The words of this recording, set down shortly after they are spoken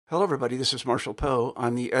Hello, everybody. This is Marshall Poe.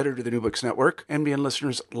 I'm the editor of the New Books Network. NBN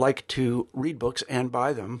listeners like to read books and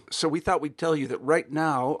buy them. So we thought we'd tell you that right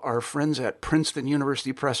now, our friends at Princeton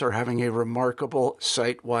University Press are having a remarkable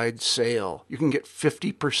site-wide sale. You can get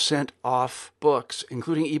 50% off books,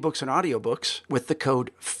 including ebooks and audiobooks, with the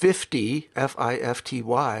code 50,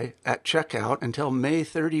 F-I-F-T-Y, at checkout until May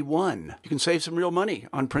 31. You can save some real money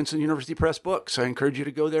on Princeton University Press books. I encourage you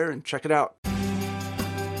to go there and check it out.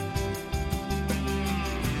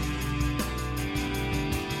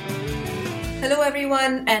 Hello,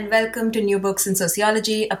 everyone, and welcome to New Books in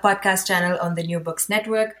Sociology, a podcast channel on the New Books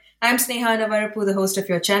Network. I'm Sneha Navarapu, the host of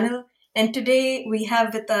your channel, and today we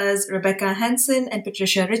have with us Rebecca Hanson and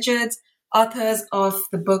Patricia Richards, authors of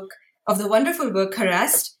the wonderful book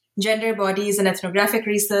Harassed: Gender, Bodies, and Ethnographic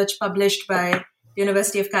Research, published by the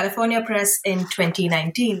University of California Press in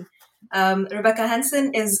 2019. Rebecca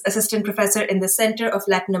Hanson is assistant professor in the Center of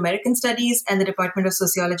Latin American Studies and the Department of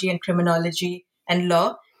Sociology and Criminology and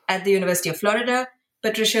Law at the University of Florida.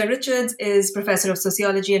 Patricia Richards is professor of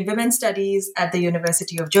sociology and women's studies at the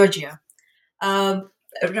University of Georgia.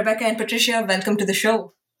 Rebecca and Patricia, welcome to the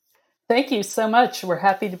show. Thank you so much. We're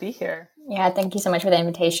happy to be here. Yeah, thank you so much for the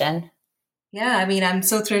invitation. Yeah, I mean, I'm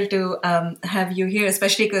so thrilled to have you here,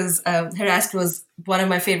 especially because Harassed was one of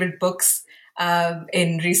my favorite books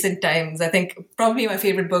in recent times. I think probably my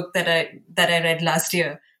favorite book that I read last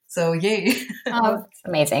year. So yay. Oh, it's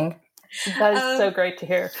amazing. That is so great to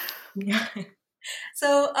hear. Yeah.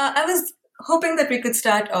 So I was hoping that we could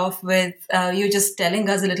start off with you just telling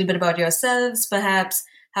us a little bit about yourselves, perhaps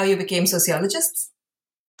how you became sociologists.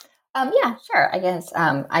 Yeah, sure. I guess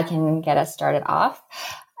I can get us started off.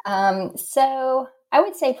 So I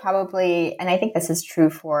would say probably, and I think this is true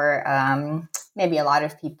for maybe a lot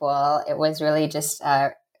of people, it was really just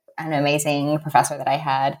an amazing professor that I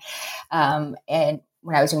had. And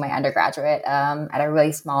when I was doing my undergraduate at a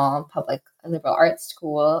really small public liberal arts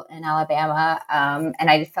school in Alabama. And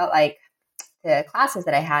I just felt like the classes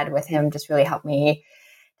that I had with him just really helped me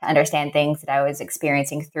to understand things that I was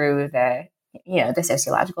experiencing through the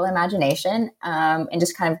sociological imagination, and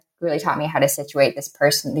just kind of really taught me how to situate these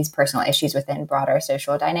personal issues within broader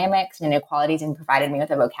social dynamics and inequalities, and provided me with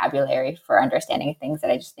a vocabulary for understanding things that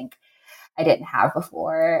I just think I didn't have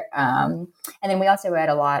before. And then we also read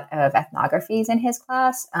a lot of ethnographies in his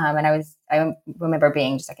class. And I remember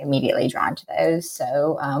being just like immediately drawn to those.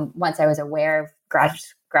 So once I was aware of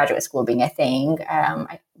graduate school being a thing,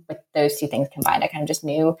 with those two things combined, I kind of just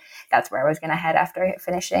knew that's where I was going to head after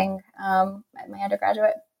finishing my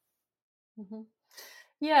undergraduate. Mm-hmm.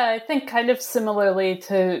 Yeah, I think kind of similarly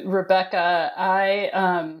to Rebecca, I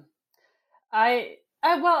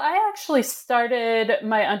actually started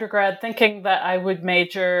my undergrad thinking that I would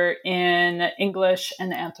major in English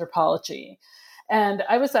and anthropology. And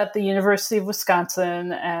I was at the University of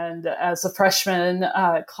Wisconsin, and as a freshman,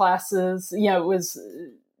 classes, it was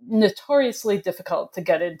notoriously difficult to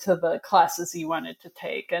get into the classes you wanted to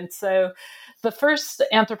take. And so the first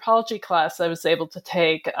anthropology class I was able to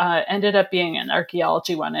take ended up being an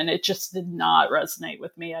archaeology one, and it just did not resonate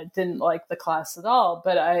with me. I didn't like the class at all,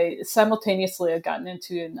 but I simultaneously had gotten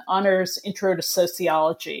into an honors intro to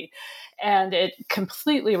sociology, and it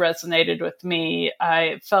completely resonated with me.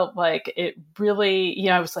 I felt like it really,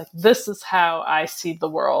 I was like, this is how I see the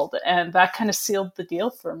world. And that kind of sealed the deal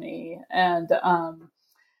for me.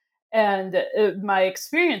 And my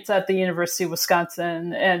experience at the University of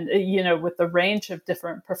Wisconsin and, with the range of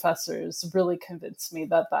different professors really convinced me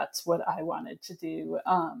that that's what I wanted to do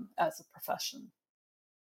as a profession.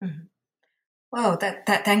 Mm-hmm. Wow,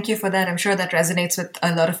 thank you for that. I'm sure that resonates with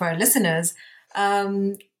a lot of our listeners.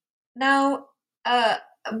 Now,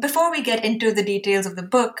 before we get into the details of the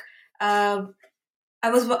book, I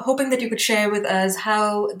was hoping that you could share with us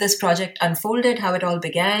how this project unfolded, how it all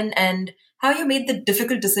began, and how you made the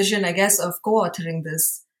difficult decision, I guess, of co-authoring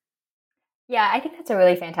this. Yeah, I think that's a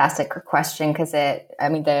really fantastic question because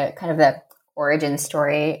the origin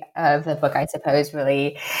story of the book, I suppose,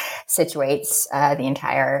 really situates the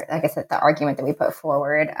entire, like I said, the argument that we put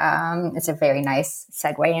forward. It's a very nice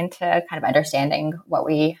segue into kind of understanding what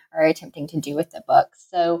we are attempting to do with the book.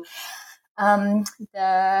 So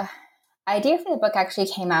the idea for the book actually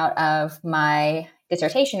came out of my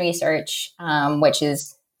dissertation research, which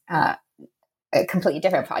is a completely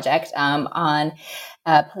different project on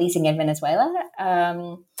policing in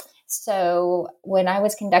Venezuela. So when I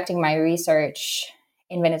was conducting my research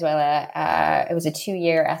in Venezuela, it was a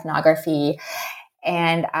 2-year ethnography,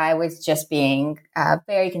 and I was just being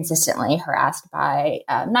very consistently harassed by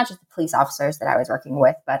not just the police officers that I was working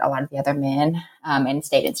with, but a lot of the other men in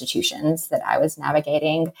state institutions that I was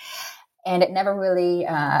navigating. And it never really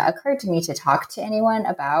occurred to me to talk to anyone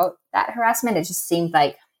about that harassment. It just seemed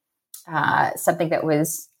like something that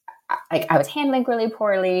was like I was handling really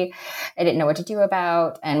poorly. I didn't know what to do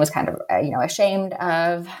about, and was kind of ashamed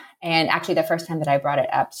of. And actually, the first time that I brought it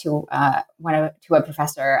up to to a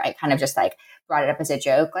professor, I kind of just like brought it up as a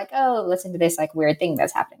joke, like, "Oh, listen to this like weird thing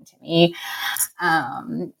that's happening to me."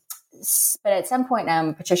 But at some point,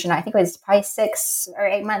 Patricia and I think it was probably 6 or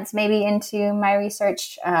 8 months maybe into my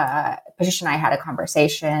research, Patricia and I had a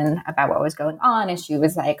conversation about what was going on. And she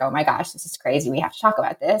was like, "Oh my gosh, this is crazy. We have to talk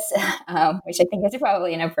about this," which I think is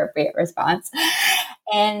probably an appropriate response.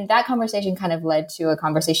 And that conversation kind of led to a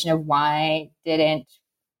conversation of why didn't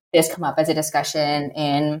this come up as a discussion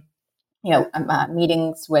in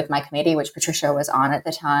meetings with my committee, which Patricia was on at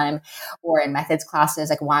the time, or in methods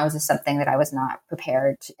classes. Like, why was this something that I was not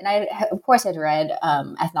prepared to? And I, of course, had read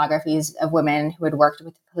ethnographies of women who had worked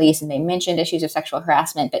with the police, and they mentioned issues of sexual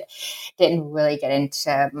harassment, but didn't really get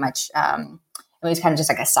into much. It was kind of just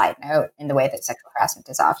like a side note in the way that sexual harassment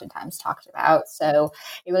is oftentimes talked about. So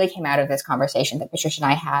it really came out of this conversation that Patricia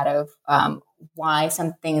and I had of why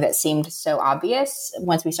something that seemed so obvious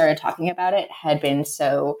once we started talking about it had been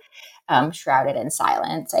so shrouded in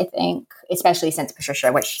silence, I think, especially since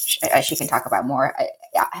Patricia, which she can talk about more,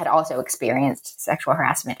 had also experienced sexual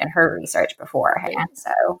harassment in her research beforehand.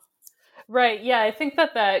 So, right. Yeah. I think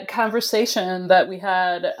that conversation that we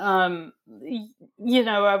had, I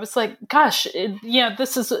was like, gosh,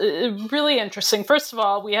 this is really interesting. First of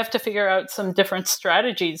all, we have to figure out some different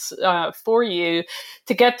strategies for you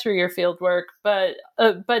to get through your field work. But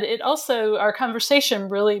it also, our conversation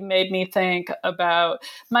really made me think about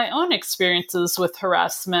my own experiences with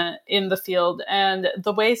harassment in the field and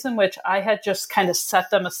the ways in which I had just kind of set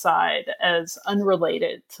them aside as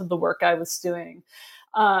unrelated to the work I was doing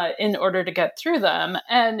in order to get through them.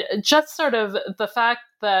 And just sort of the fact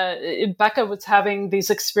that Becca was having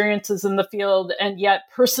these experiences in the field and yet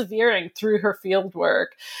persevering through her field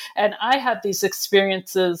work. And I had these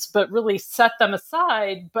experiences, but really set them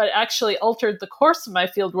aside, but actually altered the course of my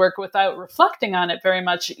field work without reflecting on it very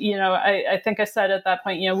much. I think I said at that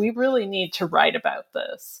point, we really need to write about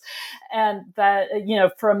this. And that,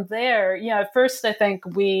 from there, at first I think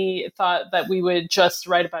we thought that we would just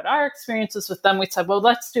write about our experiences with them. We said, well,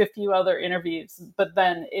 let's do a few other interviews. But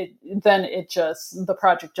then the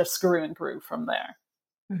project just grew and grew from there.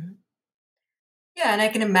 Mm-hmm. Yeah, and I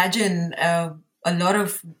can imagine a lot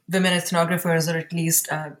of women ethnographers, or at least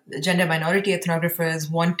gender minority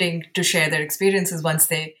ethnographers, wanting to share their experiences once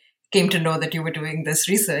they came to know that you were doing this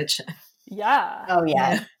research. Yeah. Oh,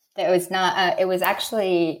 yeah. It was not. It was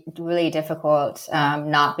actually really difficult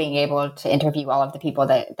not being able to interview all of the people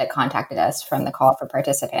that contacted us from the call for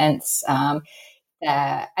participants. And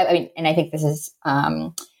I think this is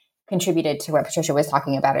contributed to what Patricia was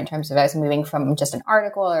talking about in terms of us moving from just an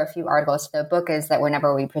article or a few articles to the book, is that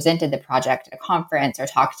whenever we presented the project at a conference or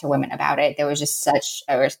talked to women about it, there was just such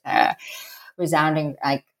a resounding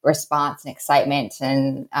response and excitement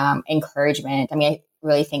and encouragement. I mean, I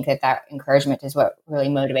really think that encouragement is what really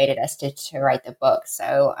motivated us to write the book.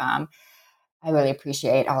 So I really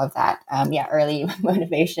appreciate all of that. Early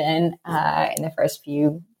motivation in the first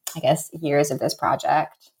few, years of this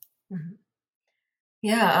project. Mm-hmm.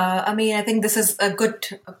 Yeah, I think this is a good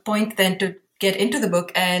point then to get into the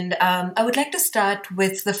book. And I would like to start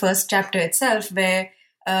with the first chapter itself, where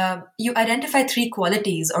you identify 3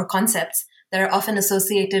 qualities or concepts that are often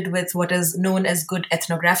associated with what is known as good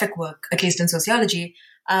ethnographic work, at least in sociology.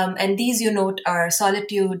 And these, you note, are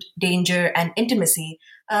solitude, danger, and intimacy.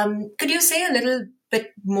 Could you say a little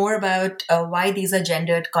bit more about why these are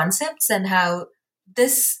gendered concepts and how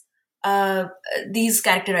these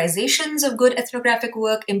characterizations of good ethnographic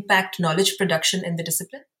work impact knowledge production in the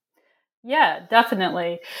discipline? Yeah,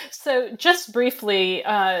 definitely. So just briefly,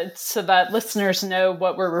 so that listeners know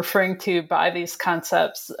what we're referring to by these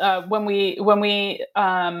concepts, when we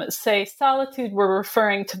say solitude, we're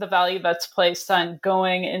referring to the value that's placed on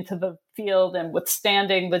going into the field and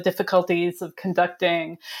withstanding the difficulties of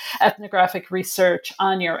conducting ethnographic research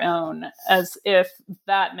on your own, as if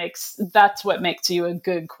that's what makes you a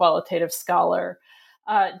good qualitative scholar.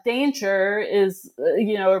 Danger is,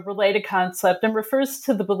 a related concept and refers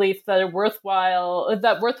to the belief that worthwhile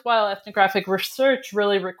ethnographic research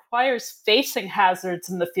really requires facing hazards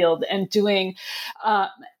in the field and doing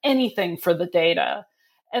anything for the data.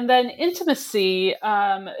 And then intimacy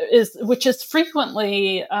which is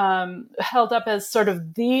frequently held up as sort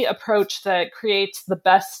of the approach that creates the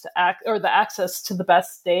best the access to the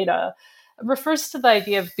best data, refers to the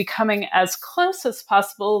idea of becoming as close as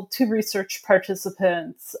possible to research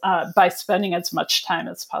participants by spending as much time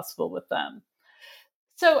as possible with them.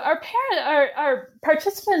 So our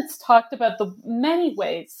participants talked about the many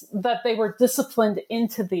ways that they were disciplined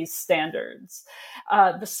into these standards.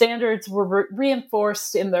 The standards were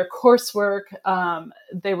reinforced in their coursework.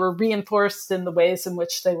 They were reinforced in the ways in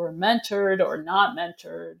which they were mentored or not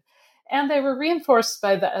mentored. And they were reinforced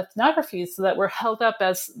by the ethnographies that were held up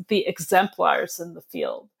as the exemplars in the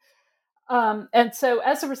field. And so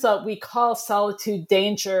as a result, we call solitude,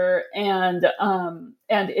 danger, and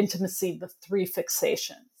intimacy the three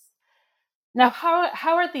fixations. Now,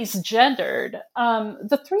 how are these gendered?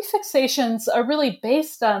 The three fixations are really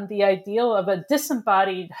based on the ideal of a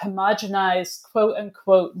disembodied, homogenized, quote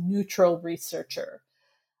unquote, neutral researcher.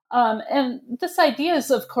 And this idea is,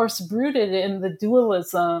 of course, rooted in the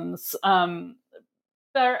dualisms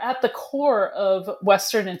that are at the core of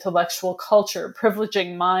Western intellectual culture,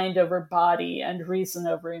 privileging mind over body and reason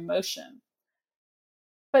over emotion.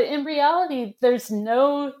 But in reality, there's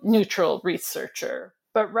no neutral researcher,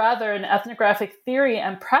 but rather an ethnographic theory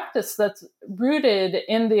and practice that's rooted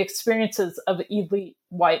in the experiences of elite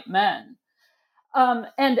white men.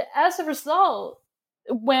 And as a result,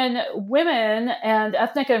 when women and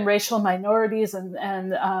ethnic and racial minorities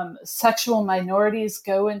and sexual minorities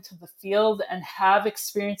go into the field and have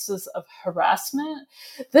experiences of harassment,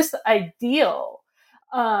 this ideal,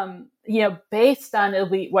 based on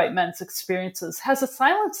elite white men's experiences, has a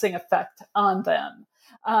silencing effect on them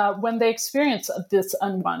when they experience this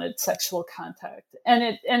unwanted sexual contact,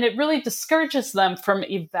 and it really discourages them from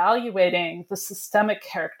evaluating the systemic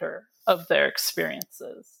character of their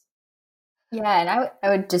experiences. Yeah, and I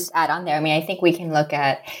would just add on there. I mean, I think we can look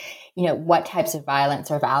at, what types of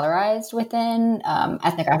violence are valorized within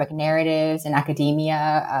ethnographic narratives in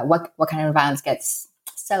academia. What kind of violence gets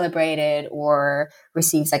celebrated or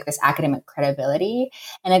receives like this academic credibility,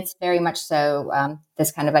 and it's very much so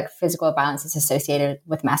this kind of like physical violence is associated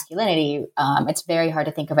with masculinity. It's very hard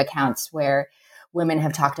to think of accounts where women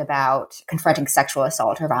have talked about confronting sexual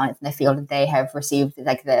assault or violence in the field, and they have received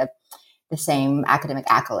like the same academic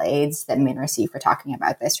accolades that men receive for talking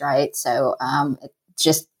about this, right? So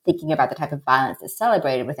just thinking about the type of violence that's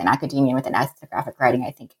celebrated within academia, within ethnographic writing,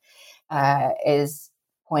 I think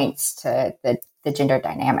points to the gender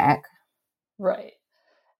dynamic. Right.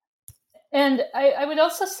 And I would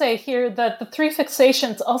also say here that the three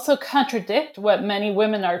fixations also contradict what many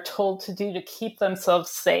women are told to do to keep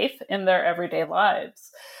themselves safe in their everyday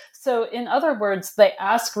lives. So in other words, they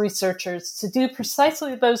ask researchers to do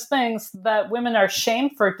precisely those things that women are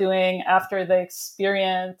shamed for doing after they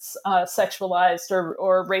experience sexualized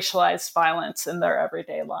or racialized violence in their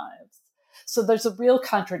everyday lives. So there's a real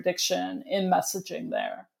contradiction in messaging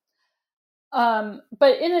there.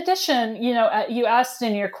 But in addition, you asked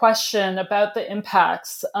in your question about the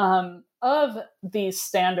impacts of these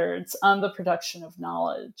standards on the production of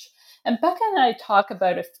knowledge. And Becca and I talk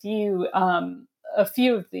about a few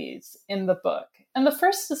of these in the book. And the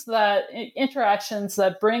first is that interactions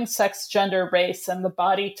that bring sex, gender, race, and the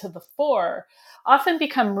body to the fore often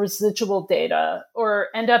become residual data or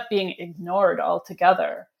end up being ignored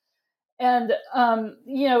altogether. And,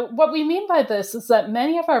 what we mean by this is that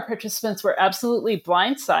many of our participants were absolutely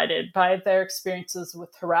blindsided by their experiences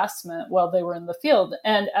with harassment while they were in the field.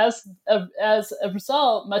 And as a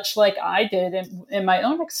result, much like I did in my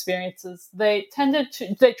own experiences, they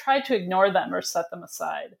tried to ignore them or set them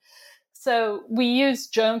aside. So we use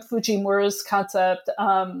Joan Fujimura's concept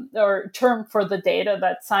or term for the data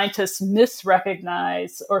that scientists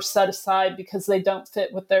misrecognize or set aside because they don't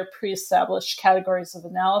fit with their pre-established categories of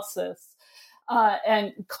analysis.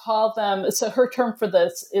 And call them, so her term for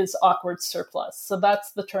this is awkward surplus. So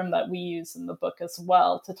that's the term that we use in the book as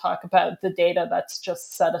well to talk about the data that's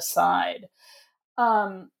just set aside.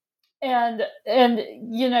 And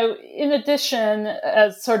in addition,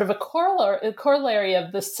 as sort of a corollary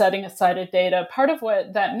of this setting aside of data, part of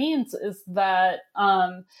what that means is that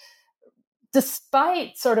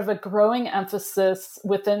despite sort of a growing emphasis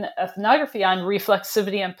within ethnography on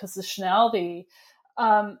reflexivity and positionality,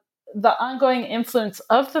 the ongoing influence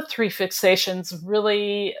of the three fixations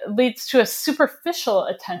really leads to a superficial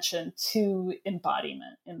attention to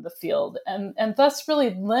embodiment in the field, and thus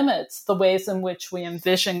really limits the ways in which we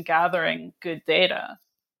envision gathering good data.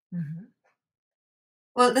 Mm-hmm.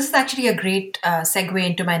 Well, this is actually a great segue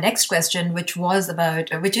into my next question, which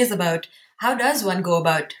is about how does one go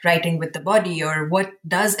about writing with the body, or what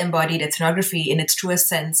does embodied ethnography in its truest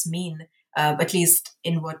sense mean, at least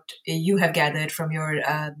in what you have gathered from your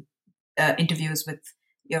interviews with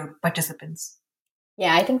your participants?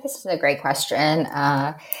 Yeah, I think this is a great question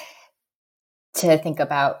to think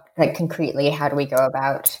about, like, concretely, how do we go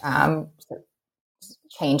about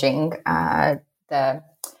changing the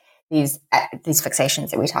these fixations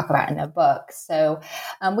that we talk about in the book. So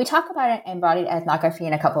we talk about embodied ethnography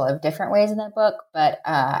in a couple of different ways in the book, but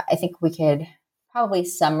I think we could probably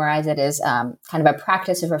summarize it as kind of a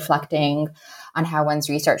practice of reflecting on how one's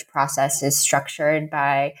research process is structured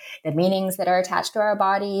by the meanings that are attached to our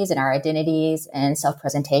bodies and our identities and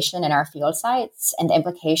self-presentation in our field sites, and the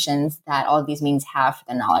implications that all of these meanings have for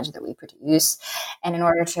the knowledge that we produce. And in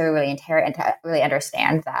order to really interrogate and to really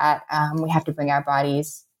understand that, we have to bring our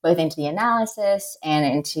bodies both into the analysis and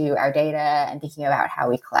into our data and thinking about how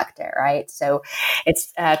we collect it, right? So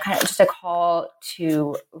it's kind of just a call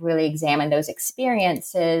to really examine those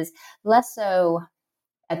experiences, less so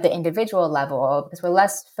at the individual level, because we're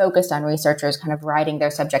less focused on researchers kind of writing their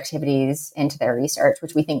subjectivities into their research,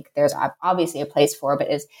 which we think there's obviously a place for, but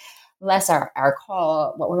is less our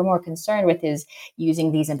call. What we're more concerned with is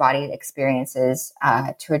using these embodied experiences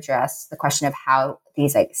to address the question of how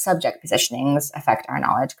these like subject positionings affect our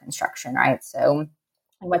knowledge construction, right? So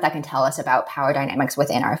what that can tell us about power dynamics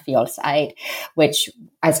within our field site, which,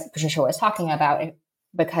 as Patricia was talking about,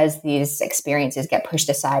 because these experiences get pushed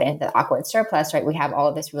aside into the awkward surplus, right? We have all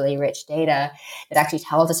of this really rich data that actually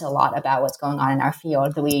tells us a lot about what's going on in our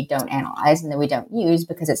field that we don't analyze and that we don't use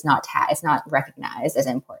because it's not recognized as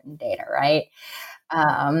important data, right?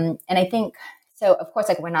 And I think, so of course,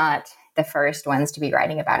 like we're not the first ones to be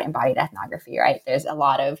writing about embodied ethnography, right? There's a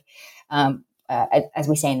lot of, as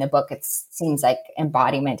we say in the book, it seems like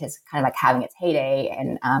embodiment is kind of like having its heyday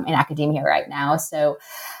in academia right now. So,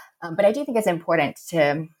 but I do think it's important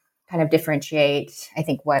to kind of differentiate, I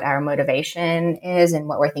think, what our motivation is and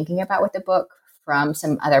what we're thinking about with the book from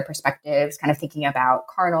some other perspectives, kind of thinking about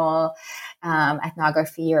carnal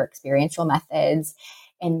ethnography or experiential methods.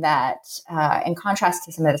 In that, in contrast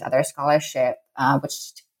to some of this other scholarship,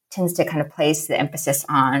 which tends to kind of place the emphasis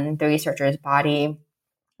on the researcher's body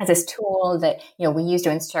as this tool that, you know, we use to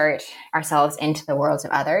insert ourselves into the worlds of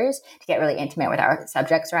others to get really intimate with our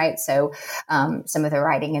subjects, right? So some of the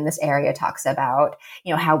writing in this area talks about,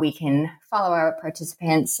 you know, how we can follow our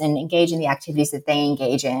participants and engage in the activities that they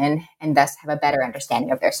engage in and thus have a better understanding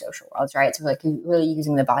of their social worlds, right? So like really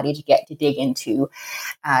using the body to get to dig into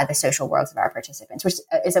the social worlds of our participants, which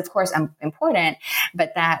is of course important,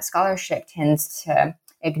 but that scholarship tends to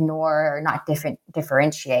ignore or not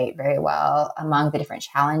differentiate very well among the different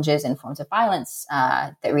challenges and forms of violence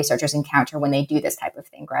that researchers encounter when they do this type of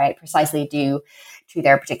thing, right? Precisely due to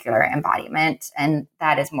their particular embodiment. And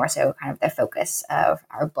that is more so kind of the focus of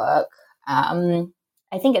our book. I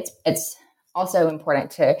think it's also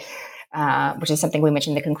important to, which is something we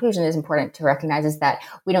mentioned in the conclusion, is important to recognize, is that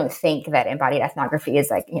we don't think that embodied ethnography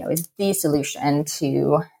is like, you know, is the solution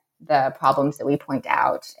to the problems that we point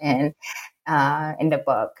out in the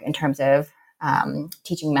book in terms of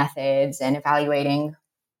teaching methods and evaluating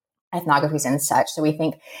ethnographies and such. So we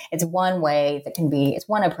think it's one way that it's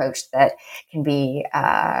one approach that can be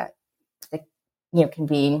can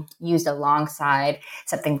be used alongside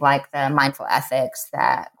something like the mindful ethics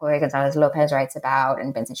that Gloria Gonzalez Lopez writes about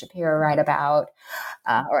and Benson Shapiro write about,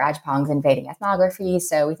 or Ajapong's Invading Ethnography.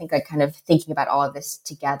 So we think like kind of thinking about all of this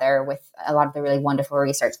together with a lot of the really wonderful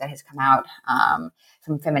research that has come out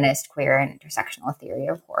from feminist, queer, and intersectional theory,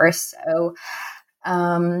 of course. So,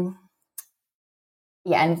 and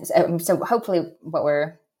so hopefully what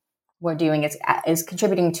we're doing is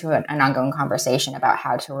contributing to an ongoing conversation about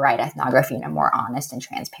how to write ethnography in a more honest and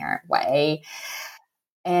transparent way.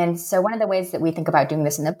 And so one of the ways that we think about doing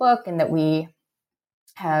this in the book, and that we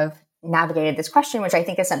have navigated this question, which I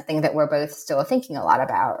think is something that we're both still thinking a lot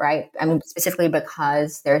about, right? I mean, specifically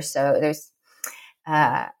because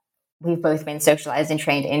we've both been socialized and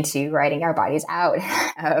trained into writing our bodies out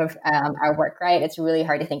of our work, right? It's really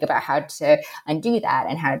hard to think about how to undo that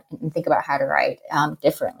and think about how to write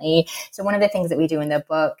differently. So one of the things that we do in the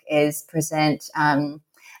book is present an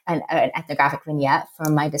ethnographic vignette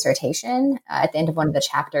from my dissertation at the end of one of the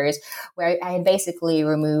chapters, where I had basically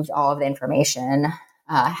removed all of the information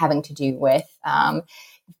having to do with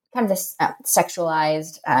kind of this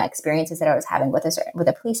sexualized experiences that I was having with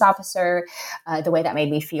a police officer, the way that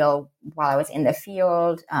made me feel while I was in the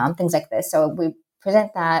field, things like this. So we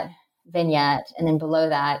present that vignette, and then below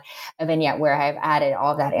that, a vignette where I've added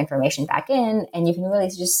all of that information back in, and you can really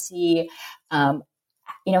just see, how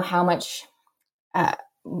much, I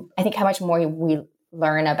think how much more we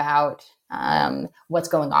learn about what's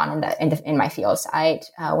going on in my field site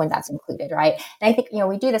when that's included, right? And I think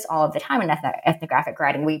we do this all of the time in ethnographic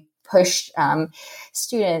writing. We push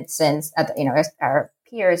students and our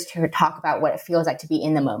peers to talk about what it feels like to be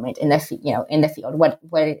in the moment in the field.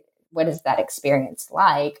 What is that experience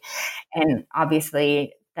like? And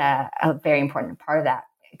obviously, a very important part of that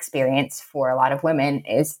experience for a lot of women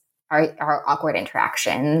is our awkward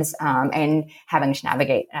interactions and having to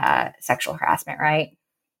navigate sexual harassment, right?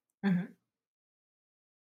 Mm-hmm.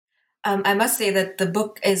 I must say that the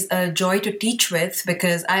book is a joy to teach with,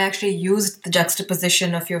 because I actually used the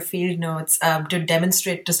juxtaposition of your field notes to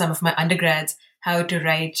demonstrate to some of my undergrads how to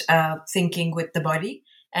write thinking with the body.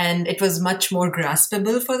 And it was much more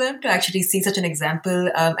graspable for them to actually see such an example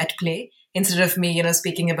at play, instead of me,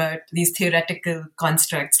 speaking about these theoretical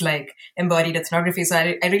constructs like embodied ethnography. So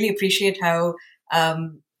I really appreciate how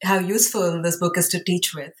useful this book is to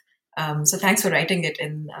teach with. So thanks for writing it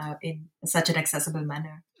in such an accessible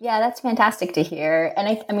manner. Yeah, that's fantastic to hear. And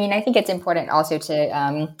I think it's important also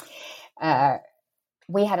to,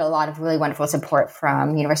 we had a lot of really wonderful support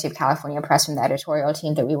from University of California Press, from the editorial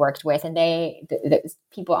team that we worked with. And the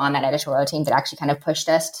people on that editorial team that actually kind of pushed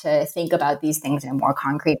us to think about these things in a more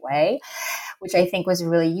concrete way, which I think was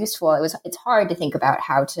really useful. It's hard to think about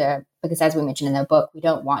how to, because as we mentioned in the book, we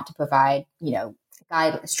don't want to provide,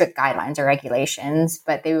 strict guidelines or regulations,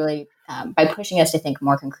 but they really, by pushing us to think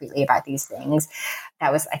more concretely about these things,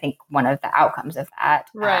 that was, I think, one of the outcomes of that.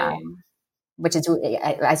 Right. Which is,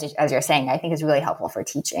 as you're saying, I think is really helpful for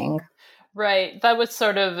teaching. Right. That was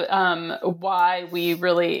sort of why we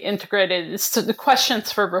really integrated the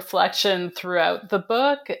questions for reflection throughout the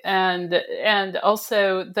book. And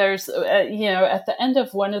also there's, at the end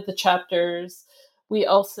of one of the chapters, we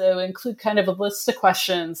also include kind of a list of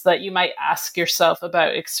questions that you might ask yourself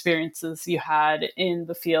about experiences you had in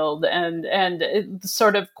the field, and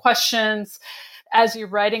sort of questions as you're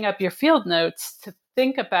writing up your field notes to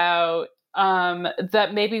think about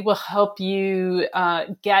that maybe will help you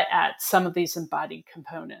get at some of these embodied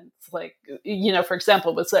components. Like, for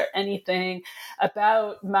example, was there anything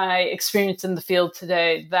about my experience in the field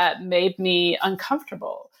today that made me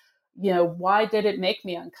uncomfortable? Why did it make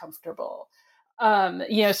me uncomfortable?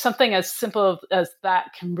 Something as simple as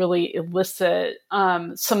that can really elicit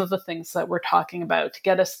some of the things that we're talking about, to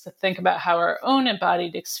get us to think about how our own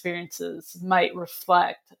embodied experiences might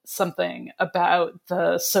reflect something about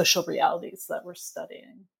the social realities that we're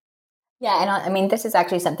studying. Yeah, and this is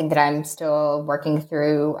actually something that I'm still working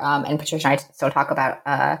through, and Patricia and I still talk about,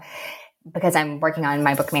 because I'm working on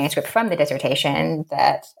my book manuscript from the dissertation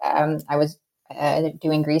that I was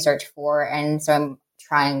doing research for, and so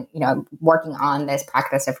I'm working on this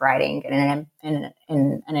practice of writing in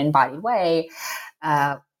an embodied way,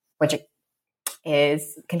 which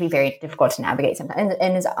can be very difficult to navigate sometimes.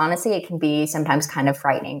 And honestly, it can be sometimes kind of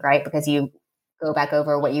frightening, right? Because you go back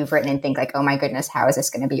over what you've written and think like, oh my goodness, how is this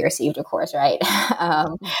going to be received? Of course, right?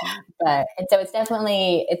 And so it's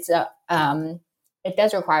definitely, it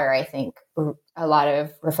does require, I think, a lot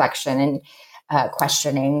of reflection and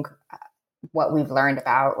questioning what we've learned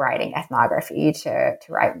about writing ethnography to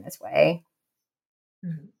write in this way.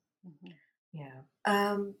 Mm-hmm.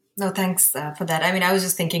 Yeah. No, thanks for that. I was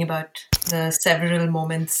just thinking about the several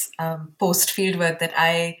moments post fieldwork that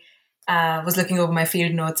I was looking over my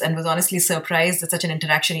field notes and was honestly surprised that such an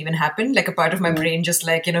interaction even happened. Like a part of my brain just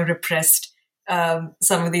repressed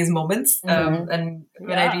some of these moments. And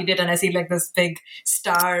when I read it and I see like this big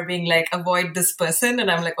star being like, avoid this person.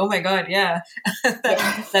 And I'm like, oh my God, yeah,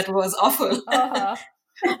 that was awful. Uh-huh.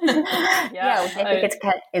 Which I think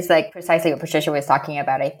it's like precisely what Patricia was talking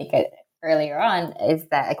about. I think earlier on is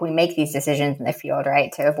that like we make these decisions in the field,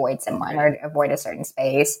 right, to avoid someone or avoid a certain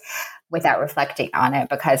space without reflecting on it,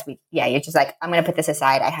 because you're just like, I'm going to put this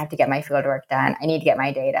aside. I have to get my field work done. I need to get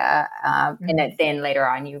my data. And then later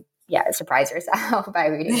on you surprise yourself by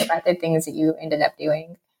reading about the things that you ended up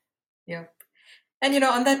doing. Yeah. And,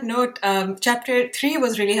 on that note, chapter 3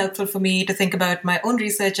 was really helpful for me to think about my own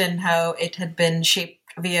research and how it had been shaped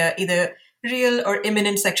via either real or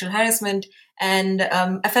imminent sexual harassment. And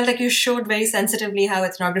I felt like you showed very sensitively how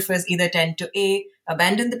ethnographers either tend to A,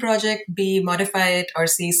 abandon the project, B, modify it, or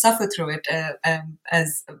C, suffer through it,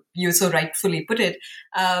 as you so rightfully put it.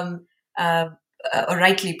 Or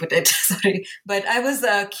rightly put it, sorry. But I was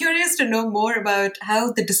curious to know more about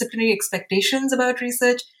how the disciplinary expectations about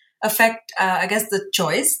research affect, the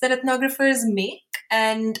choice that ethnographers make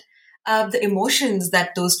and the emotions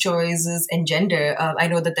that those choices engender. I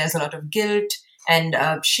know that there's a lot of guilt and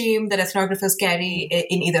shame that ethnographers carry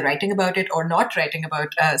in either writing about it or not writing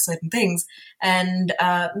about certain things. And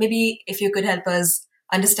maybe if you could help us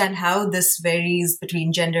understand how this varies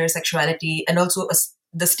between gender, sexuality, and also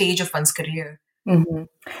the stage of one's career. Mm-hmm.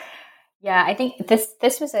 Yeah, I think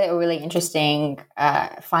this was a really interesting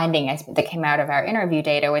finding that came out of our interview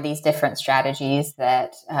data, were these different strategies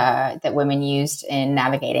that women used in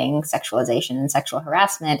navigating sexualization and sexual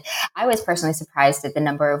harassment. I was personally surprised at the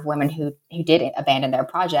number of women who did abandon their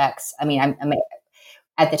projects.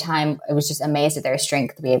 at the time, I was just amazed at their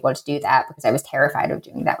strength to be able to do that, because I was terrified of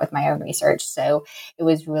doing that with my own research. So it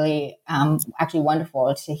was really actually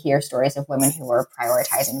wonderful to hear stories of women who were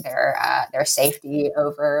prioritizing their safety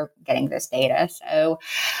over getting this data. So,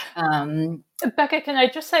 Becca, can I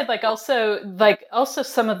just say, also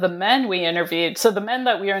some of the men we interviewed. So the men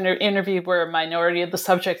that we interviewed were a minority of the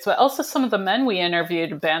subjects, but also some of the men we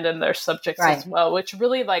interviewed abandoned their subjects as well, which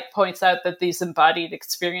really points out that these embodied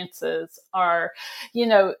experiences are,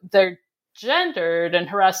 they're gendered, and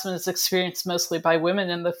harassment is experienced mostly by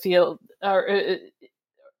women in the field,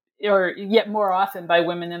 or yet more often by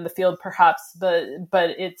women in the field, perhaps. But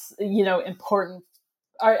it's important.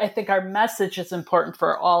 I think our message is important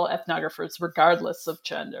for all ethnographers, regardless of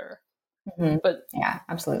gender. Mm-hmm. But yeah,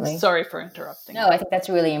 absolutely. Sorry for interrupting. No, I think that's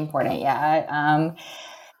really important. Yeah,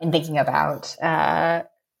 in thinking about the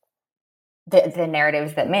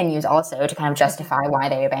narratives that men use also to kind of justify why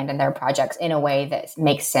they abandon their projects in a way that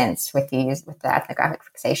makes sense with the ethnographic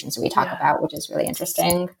fixations that we talk about, which is really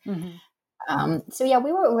interesting. Mm-hmm. So yeah,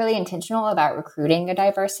 we were really intentional about recruiting a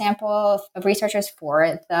diverse sample of researchers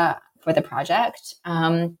for the project.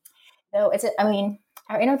 Though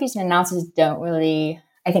our interviews and analysis don't really,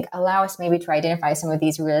 I think, allow us maybe to identify some of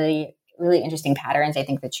these really, really interesting patterns, I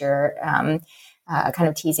think, that you're kind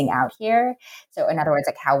of teasing out here. So in other words,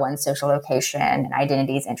 how one's social location and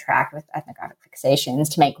identities interact with ethnographic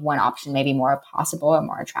fixations to make one option maybe more possible or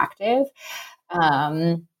more attractive.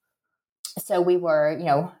 So we were,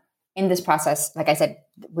 in this process, like I said,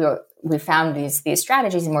 we found these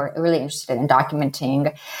strategies, and we're really interested in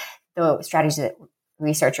documenting the strategies that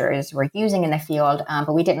researchers were using in the field,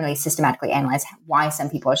 but we didn't really systematically analyze why some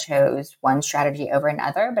people chose one strategy over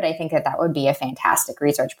another. But I think that would be a fantastic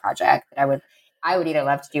research project that I would either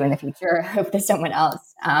love to do in the future, or hope that someone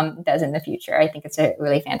else does in the future. I think it's a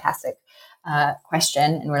really fantastic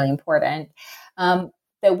question and really important. So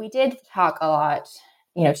we did talk a lot,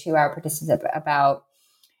 to our participants about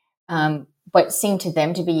what seemed to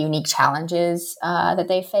them to be unique challenges that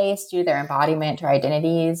they faced due to their embodiment or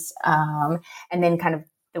identities, and then kind of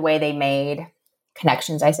the way they made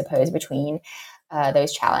connections, I suppose, between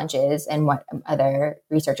those challenges and what other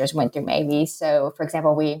researchers went through maybe. So, for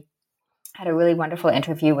example, we had a really wonderful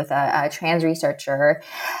interview with a trans researcher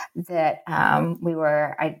that we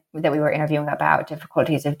were interviewing about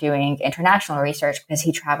difficulties of doing international research, because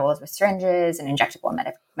he travels with syringes and injectable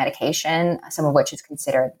medication, some of which is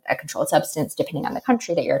considered a controlled substance depending on the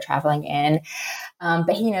country that you're traveling in.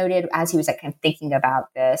 But he noted, as he was kind of thinking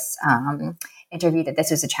about this interview, that this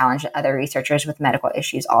was a challenge that other researchers with medical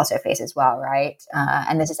issues also face as well, right?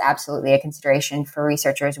 And this is absolutely a consideration for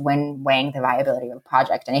researchers when weighing the viability of a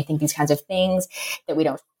project. And I think these kinds of things that we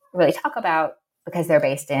don't really talk about, because they're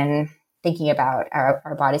based in thinking about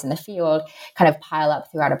our bodies in the field, kind of pile up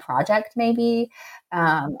throughout a project maybe,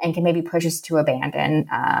 and can maybe push us to abandon,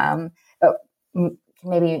 but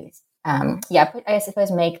maybe I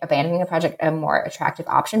suppose make abandoning a project a more attractive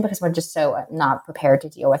option, because we're just so not prepared to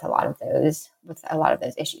deal with a lot of those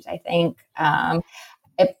issues. I think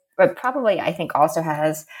but probably, I think, also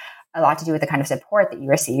has a lot to do with the kind of support that you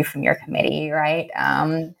receive from your committee, right?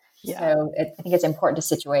 So I think it's important to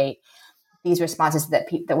situate these responses that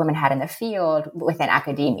women had in the field within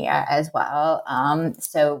academia as well.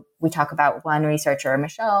 So we talk about one researcher,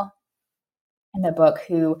 Michelle, in the book,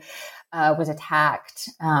 who was attacked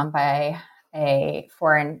by a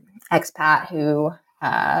foreign expat who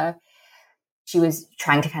she was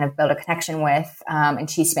trying to kind of build a connection with, and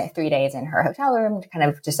she spent 3 days in her hotel room, kind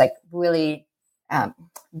of just really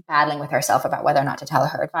battling with herself about whether or not to tell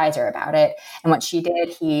her advisor about it. And once she did,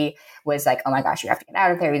 he was like, "Oh my gosh, you have to get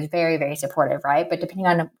out of there." He was very, very supportive, right? But depending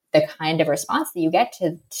on the kind of response that you get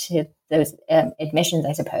to those admissions,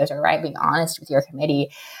 I suppose, or right, being honest with your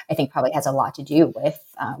committee, I think probably has a lot to do with,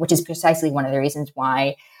 which is precisely one of the reasons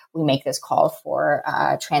why we make this call for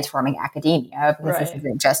transforming academia, because this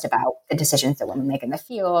isn't just about the decisions that women make in the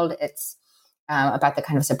field. It's about the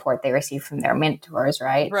kind of support they receive from their mentors,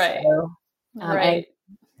 right? Right. So, right.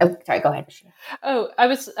 Sorry, go ahead. Oh, I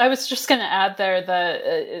was just going to add there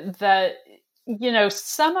that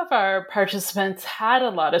some of our participants had a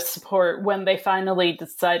lot of support when they finally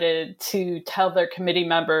decided to tell their committee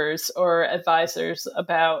members or advisors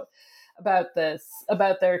about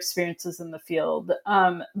their experiences in the field.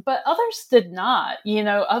 But others did not.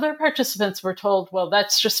 Other participants were told, well,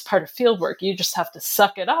 that's just part of fieldwork. You just have to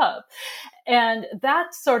suck it up. And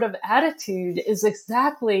that sort of attitude is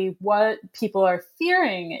exactly what people are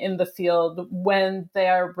fearing in the field when they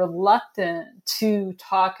are reluctant to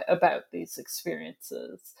talk about these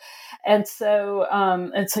experiences. And so,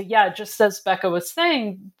 yeah, just as Becca was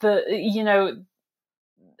saying,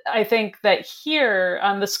 I think that here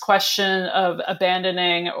on this question of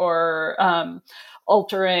abandoning or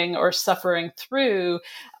altering or suffering through,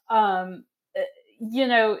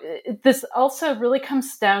 this also really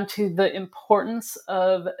comes down to the importance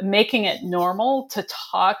of making it normal to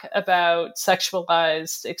talk about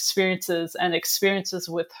sexualized experiences and experiences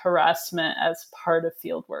with harassment as part of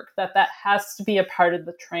fieldwork, that has to be a part of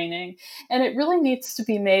the training. And it really needs to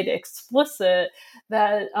be made explicit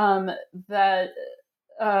that young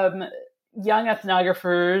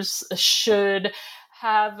ethnographers should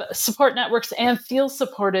have support networks and feel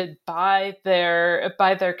supported by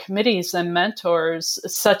their committees and mentors,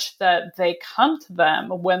 such that they come to them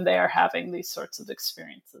when they are having these sorts of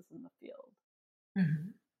experiences in the field. Mm-hmm.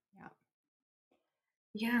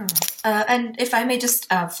 Yeah. And if I may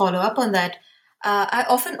just follow up on that, I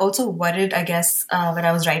often also worried, I guess, when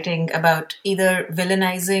I was writing about either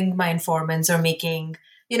villainizing my informants or making,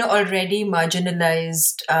 already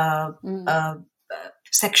marginalized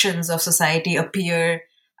sections of society appear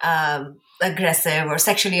aggressive or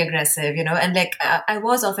sexually aggressive, and I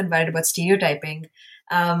was often worried about stereotyping.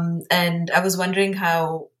 And I was wondering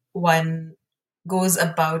how one goes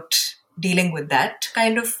about dealing with that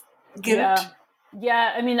kind of guilt.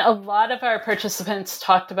 Yeah, I mean, a lot of our participants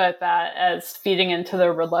talked about that as feeding into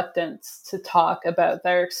their reluctance to talk about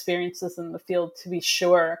their experiences in the field, to be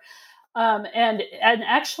sure. And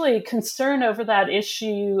actually, concern over that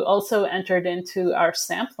issue also entered into our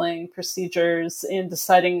sampling procedures in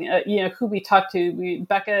deciding, who we talked to.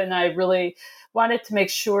 Becca and I really wanted to make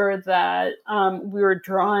sure that we were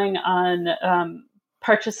drawing on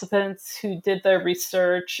participants who did their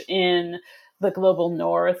research in the global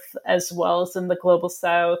north as well as in the global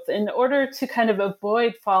south, in order to kind of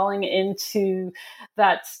avoid falling into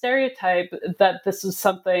that stereotype that this is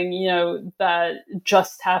something, that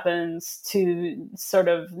just happens to sort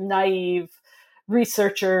of naive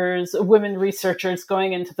researchers, women researchers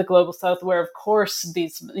going into the global south, where of course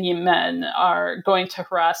these men are going to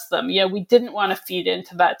harass them. We didn't want to feed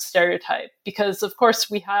into that stereotype, because of course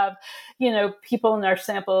we have, people in our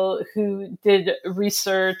sample who did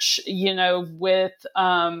research, with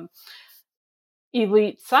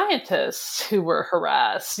elite scientists who were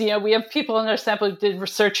harassed. We have people in our sample who did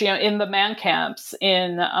research, in the man camps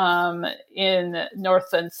in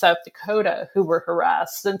North and South Dakota who were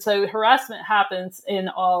harassed. And so harassment happens in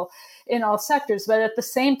all sectors. But at the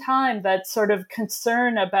same time, that sort of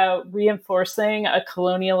concern about reinforcing a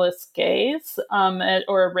colonialist gaze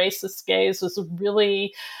or a racist gaze was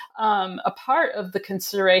really a part of the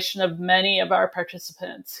consideration of many of our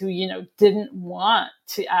participants who, didn't want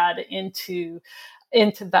to add into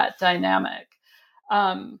that dynamic.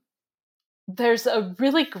 There's a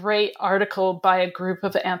really great article by a group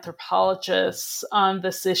of anthropologists on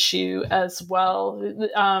this issue as well.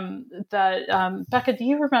 That Becca, do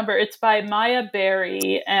you remember? It's by Maya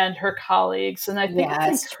Berry and her colleagues, and I think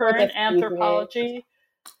it's in Current Anthropology.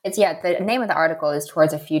 The name of the article is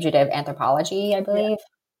Towards a Fugitive Anthropology, I believe.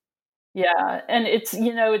 Yeah, and it's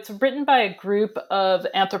written by a group of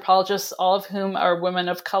anthropologists, all of whom are women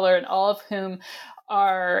of color, and all of whom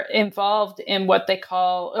are involved in what they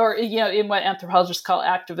call, or in what anthropologists call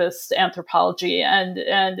activist anthropology,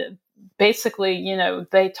 and basically,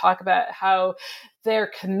 they talk about how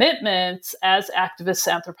their commitments as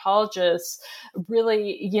activist anthropologists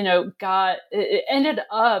really, ended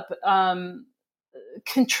up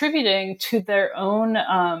contributing to their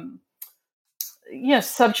own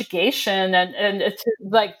subjugation and to,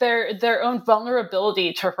 like, their own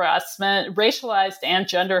vulnerability to harassment, racialized and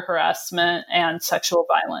gender harassment, and sexual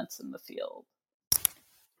violence in the field.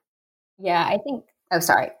 Yeah, I think. Oh,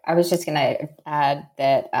 sorry. I was just going to add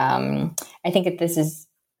that I think that this is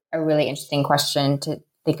a really interesting question to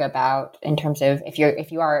think about in terms of if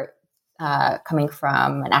you are coming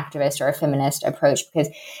from an activist or a feminist approach, because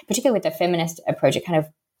particularly with the feminist approach, it kind of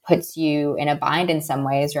puts you in a bind in some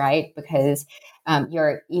ways, right? Because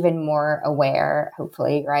you're even more aware,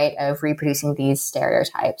 hopefully, right, of reproducing these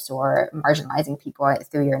stereotypes or marginalizing people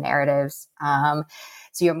through your narratives.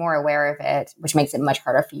 So you're more aware of it, which makes it much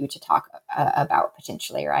harder for you to talk about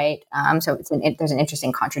potentially, right? So there's an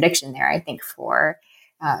interesting contradiction there, I think, for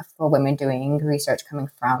women doing research coming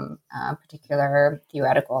from particular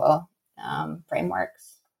theoretical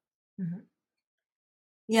frameworks. Mm-hmm.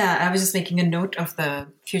 Yeah, I was just making a note of the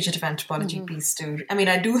fugitive anthropology piece too. I mean,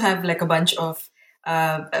 I do have like a bunch of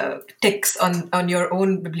ticks on your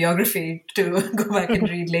own bibliography to go back and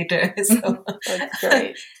read later. So that's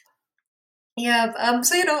great. Yeah.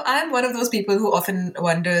 So, I'm one of those people who often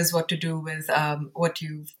wonders what to do with what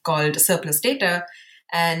you've called surplus data.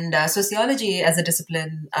 And sociology as a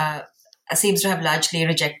discipline seems to have largely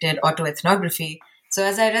rejected autoethnography So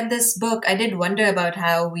as I read this book, I did wonder about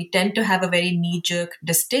how we tend to have a very knee-jerk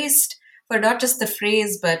distaste for not just the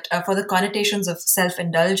phrase, but for the connotations of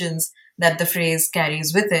self-indulgence that the phrase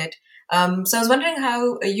carries with it. So I was wondering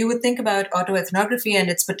how you would think about autoethnography and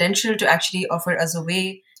its potential to actually offer us a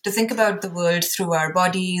way to think about the world through our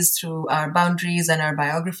bodies, through our boundaries and our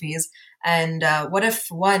biographies. And what if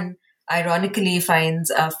one ironically finds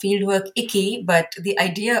fieldwork icky, but the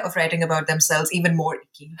idea of writing about themselves even more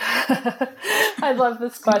icky? I love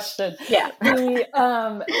this question. Yeah. And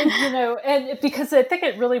because I think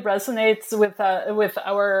it really resonates with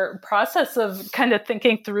our process of kind of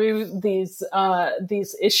thinking through these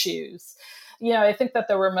issues. I think that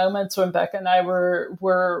there were moments when Becca and I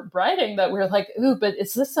were writing that we were like, ooh, but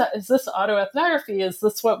is this autoethnography? Is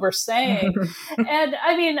this what we're saying? And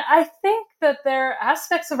I mean, I think that there are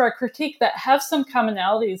aspects of our critique that have some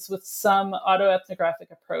commonalities with some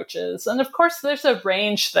autoethnographic approaches. And of course, there's a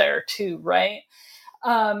range there too, right?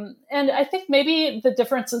 And I think maybe the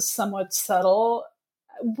difference is somewhat subtle.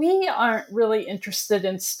 We aren't really interested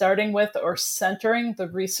in starting with or centering the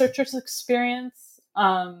researcher's experience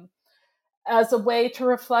as a way to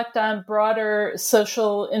reflect on broader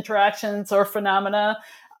social interactions or phenomena.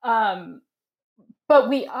 But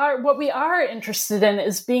what we are interested in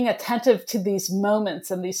is being attentive to these moments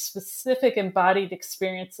and these specific embodied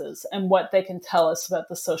experiences and what they can tell us about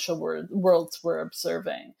the social worlds we're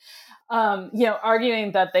observing.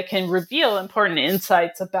 Arguing that they can reveal important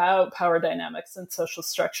insights about power dynamics and social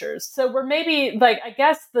structures. So we're maybe I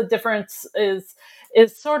guess the difference is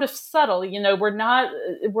sort of subtle. We're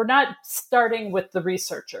not starting with the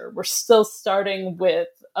researcher. We're still starting with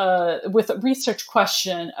a research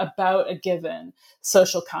question about a given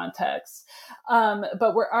social context.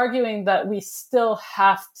 But we're arguing that we still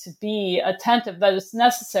have to be attentive, that it's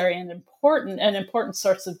necessary and important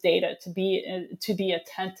source of data to be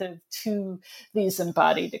attentive to these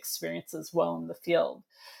embodied experiences well in the field.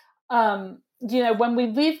 When we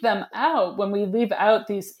leave them out, when we leave out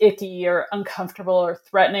these icky or uncomfortable or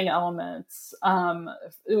threatening elements,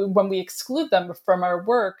 when we exclude them from our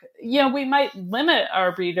work, we might limit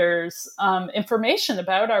our readers' information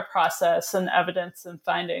about our process and evidence and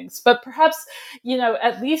findings. But perhaps,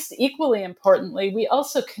 at least equally importantly, we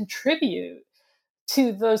also contribute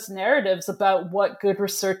to those narratives about what good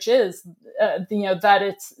research is, that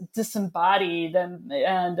it's disembodied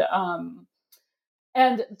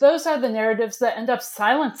and those are the narratives that end up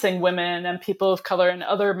silencing women and people of color and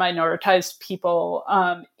other minoritized people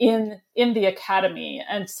in the academy.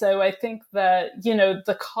 And so I think that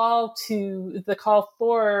the call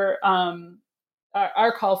for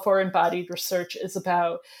our call for embodied research is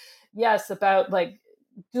about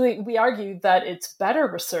we argue that it's better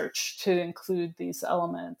research to include these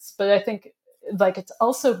elements, but I think it's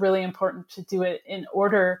also really important to do it in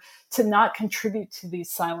order to not contribute to these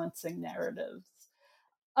silencing narratives.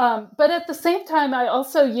 But at the same time, I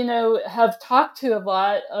also, have talked to a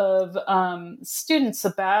lot of students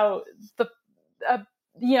about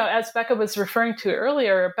as Becca was referring to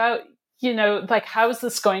earlier, about, how is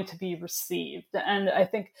this going to be received? And I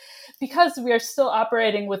think because we are still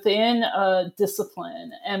operating within a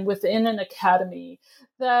discipline and within an academy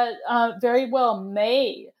that very well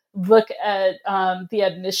may look at the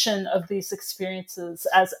admission of these experiences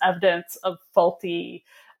as evidence of faulty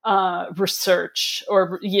research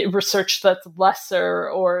or research that's lesser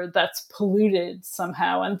or that's polluted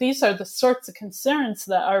somehow. And these are the sorts of concerns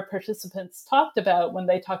that our participants talked about when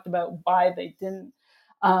they talked about why they didn't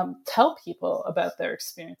tell people about their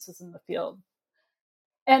experiences in the field.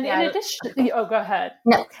 And in addition, go ahead.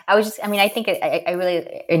 No, I think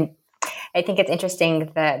I think it's interesting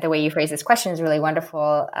the way you phrase this question is really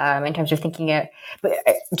wonderful in terms of thinking it, but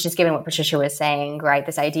just given what Patricia was saying, right?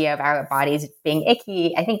 This idea of our bodies being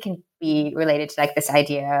icky, I think can be related to this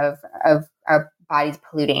idea of our bodies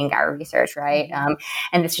polluting our research, right?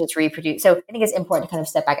 And this just reproduce. So I think it's important to kind of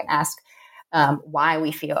step back and ask why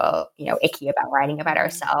we feel, icky about writing about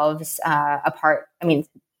ourselves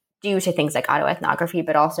due to things like autoethnography,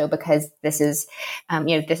 but also because this is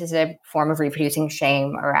a form of reproducing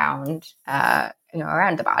shame around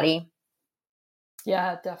the body.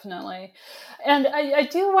 Yeah, definitely. And I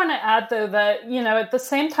do want to add, though, that, at the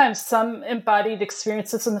same time, some embodied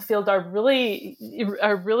experiences in the field are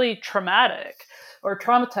really traumatic or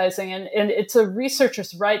traumatizing. And it's a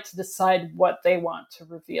researcher's right to decide what they want to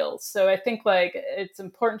reveal. So I think it's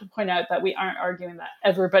important to point out that we aren't arguing that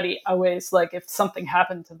everybody always, if something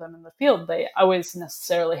happened to them in the field, they always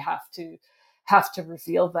necessarily have to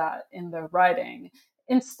reveal that in their writing.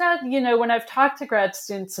 instead, when I've talked to grad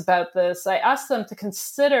students about this, I ask them to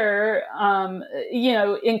consider,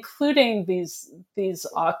 including these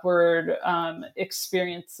awkward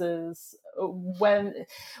experiences when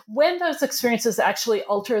those experiences actually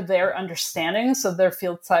alter their understandings of their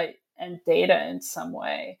field site and data in some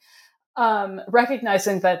way.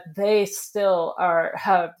 Recognizing that they still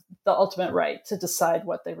have the ultimate right to decide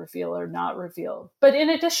what they reveal or not reveal. But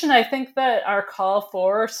in addition, I think that our call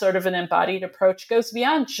for sort of an embodied approach goes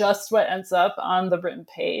beyond just what ends up on the written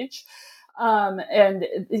page. And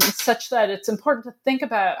such that it's important to think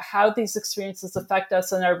about how these experiences affect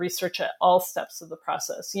us in our research at all steps of the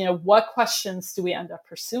process. What questions do we end up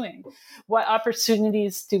pursuing? What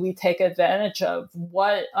opportunities do we take advantage of?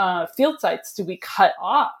 What field sites do we cut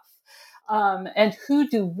off? And who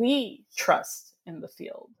do we trust in the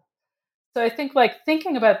field? So I think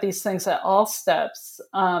thinking about these things at all steps,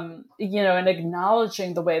 and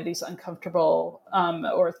acknowledging the way these uncomfortable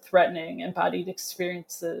or threatening embodied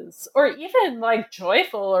experiences, or even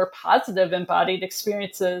joyful or positive embodied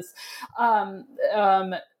experiences,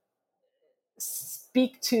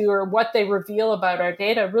 speak to or what they reveal about our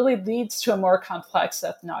data really leads to a more complex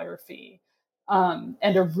ethnography and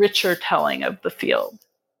a richer telling of the field.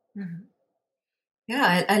 Mm-hmm.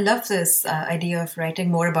 Yeah, I love this idea of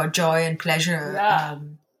writing more about joy and pleasure.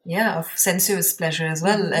 Of sensuous pleasure as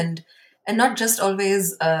well, mm-hmm. and not just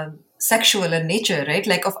always sexual in nature, right?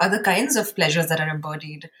 Of other kinds of pleasures that are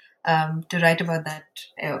embodied. To write about that,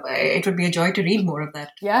 it would be a joy to read more of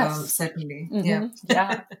that. Yes, certainly. Mm-hmm.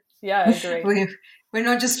 Yeah, I agree. We're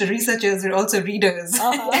not just researchers; we're also readers.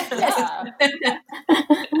 Yeah.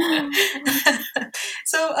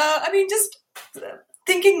 So, just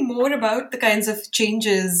thinking more about the kinds of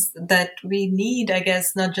changes that we need, I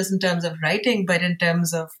guess, not just in terms of writing, but in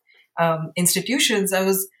terms of institutions. I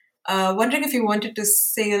was wondering if you wanted to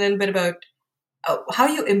say a little bit about how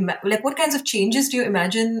you what kinds of changes do you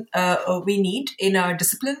imagine we need in our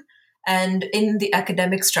discipline and in the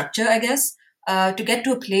academic structure, I guess, to get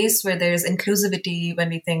to a place where there is inclusivity when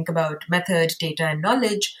we think about method, data, and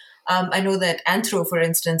knowledge. I know that Anthro, for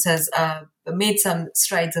instance, has made some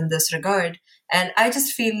strides in this regard. And I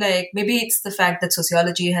just feel like maybe it's the fact that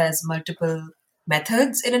sociology has multiple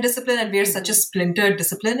methods in a discipline, and we are such a splintered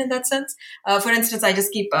discipline in that sense. For instance, I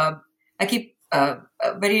keep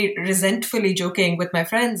very resentfully joking with my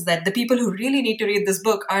friends that the people who really need to read this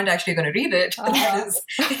book aren't actually going to read it. Some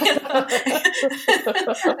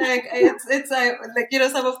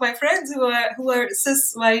of my friends who are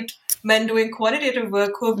cis white men doing quantitative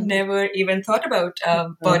work who have never even thought about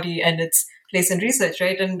body and its place in research,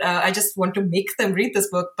 right? And I just want to make them read this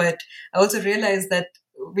book, but I also realize that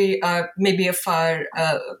we are maybe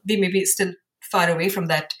still far away from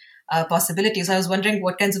that possibility. So I was wondering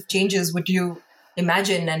what kinds of changes would you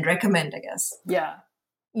imagine and recommend, I guess? Yeah,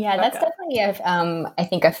 that's definitely I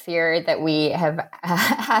think a fear that we have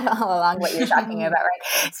had all along, what you're talking about,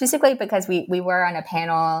 right? Specifically because we were on a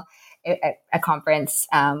panel at a conference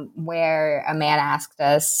where a man asked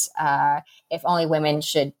us if only women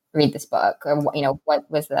should read this book, or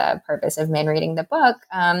what was the purpose of men reading the book.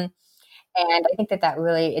 And I think that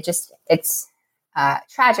really it's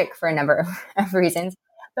tragic for a number of reasons.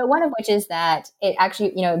 But one of which is that it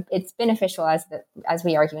actually, it's beneficial, as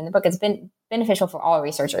we argue in the book, it's been beneficial for all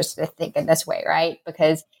researchers to think in this way, right?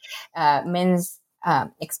 Because men's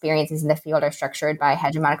experiences in the field are structured by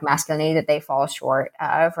hegemonic masculinity that they fall short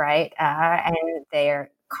of, right? And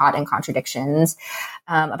they're caught in contradictions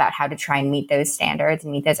about how to try and meet those standards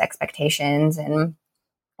and meet those expectations, and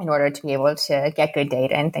in order to be able to get good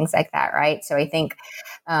data and things like that, right? So I think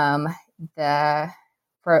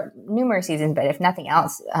for numerous reasons, but if nothing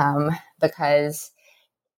else, because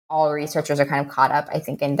all researchers are kind of caught up, I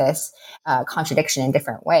think, in this contradiction in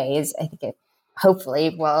different ways, I think it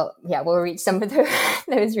hopefully will reach some of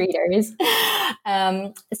those readers.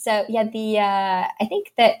 I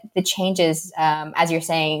think that the changes, as you're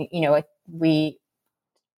saying, I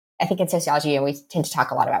think in sociology, and we tend to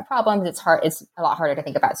talk a lot about problems, it's a lot harder to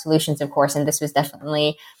think about solutions, of course, and this was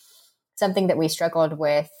definitely something that we struggled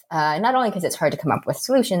with, not only because it's hard to come up with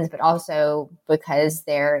solutions, but also because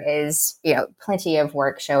there is, plenty of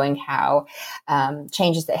work showing how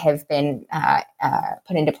changes that have been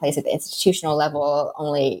put into place at the institutional level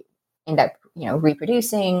only end up,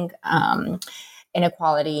 reproducing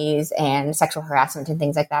inequalities and sexual harassment and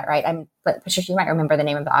things like that, right? But Patricia, you might remember the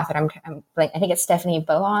name of the author. I think it's Stephanie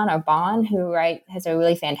Bon, who has a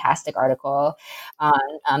really fantastic article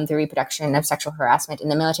on the reproduction of sexual harassment in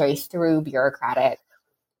the military through bureaucratic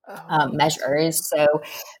measures. So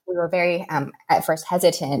we were very at first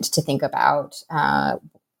hesitant to think about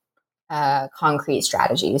concrete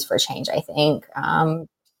strategies for change, I think,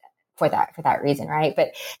 for that reason, right? But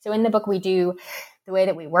so in the book, the way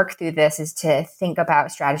that we work through this is to think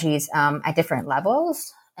about strategies at different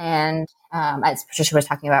levels. And as Patricia was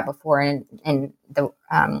talking about before, and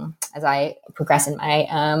as I progress in my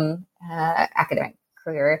academic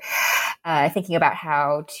career, thinking about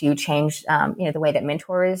how to change, the way that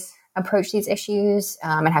mentors approach these issues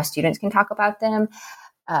and how students can talk about them.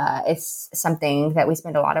 It's something that we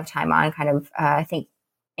spend a lot of time on, kind of, I think,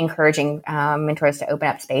 encouraging mentors to open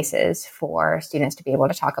up spaces for students to be able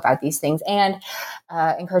to talk about these things, and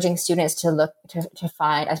encouraging students to look to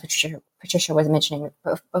find, as Patricia was mentioning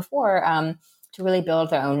before, to really build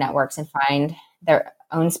their own networks and find their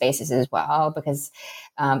own spaces as well. Because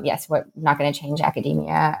yes, we're not going to change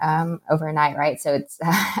academia overnight, right? So it's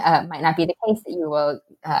might not be the case that you will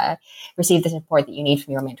receive the support that you need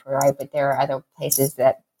from your mentor, right? But there are other places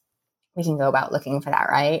that we can go about looking for that,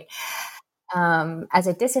 right? As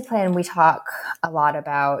a discipline, we talk a lot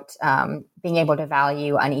about being able to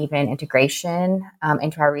value uneven integration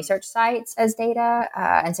into our research sites as data.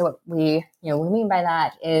 And so what we mean by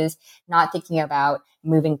that is not thinking about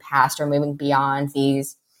moving past or moving beyond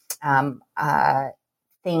these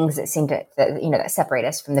things that seem to, that separate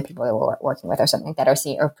us from the people that we're working with, or something that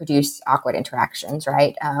or produce awkward interactions,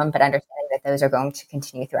 right? But understanding that those are going to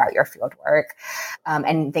continue throughout your field work,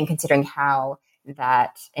 and then considering how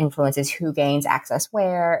that influences who gains access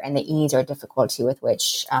where, and the ease or difficulty with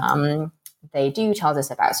which they do tells us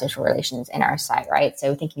about social relations in our site, right?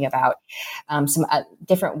 So thinking about some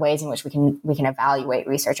different ways in which we can evaluate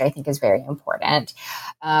research, I think, is very important.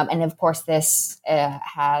 And of course, this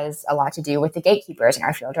has a lot to do with the gatekeepers in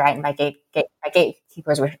our field, right? And by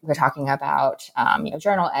gatekeepers, we're talking about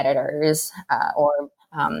journal editors or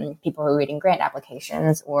people who are reading grant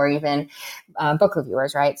applications, or even book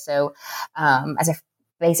reviewers, right? So as a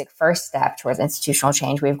basic first step towards institutional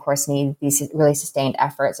change, we of course need these really sustained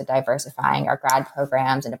efforts of diversifying our grad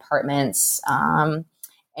programs and departments,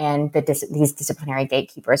 and these disciplinary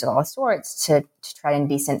gatekeepers of all sorts to try and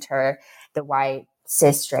decenter the white,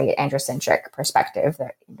 cis, straight, androcentric perspective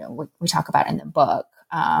that we talk about in the book.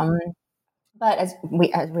 But as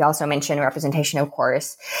we also mentioned, representation, of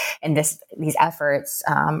course, and these efforts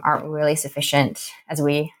aren't really sufficient, as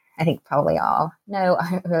we, I think, probably all know,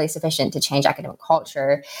 aren't really sufficient to change academic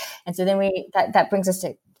culture. And so then that brings us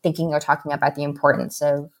to thinking or talking about the importance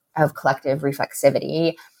of collective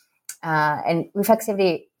reflexivity. And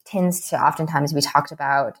reflexivity tends to oftentimes be talked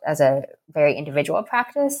about as a very individual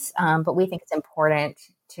practice, but we think it's important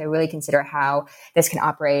to really consider how this can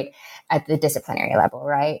operate at the disciplinary level,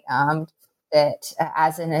 right? That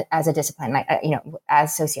as a discipline,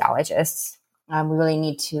 as sociologists, we really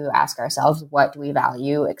need to ask ourselves, what do we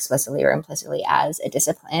value explicitly or implicitly as a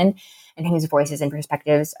discipline, and whose voices and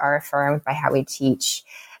perspectives are affirmed by how we teach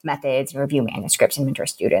methods and review manuscripts and mentor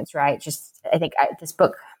students, right? Just, I think this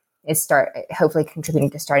book is hopefully contributing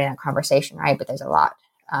to starting that conversation, right? But there's a lot,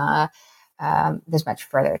 there's much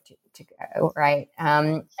further to go, right?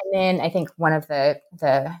 And then I think one of the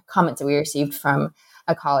comments that we received from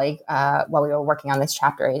a colleague while we were working on this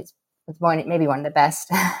chapter is maybe one of the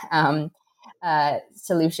best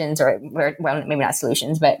solutions, or well, maybe not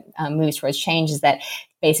solutions, but moves towards change, is that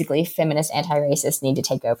basically feminist anti-racists need to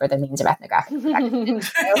take over the means of ethnographic production.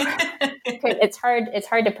 So it's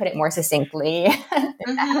hard to put it more succinctly.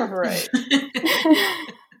 Right.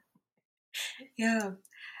 Yeah.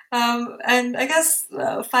 And I guess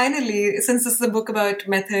finally, since this is a book about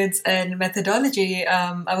methods and methodology,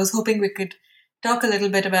 I was hoping we could talk a little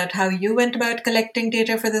bit about how you went about collecting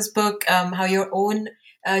data for this book, how your own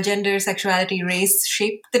gender, sexuality, race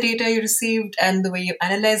shaped the data you received, and the way you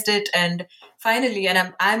analyzed it. And finally,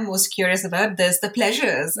 and I'm most curious about this, the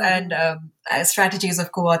pleasures and strategies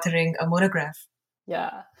of co-authoring a monograph.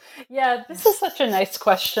 Yeah, this is such a nice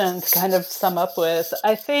question to kind of sum up with.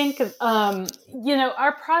 I think,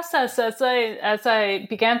 our process, as I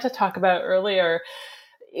began to talk about earlier,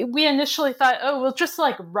 we initially thought, we'll just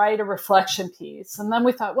write a reflection piece. And then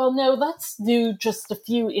we thought, well, no, let's do just a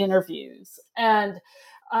few interviews. And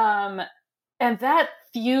that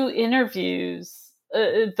few interviews,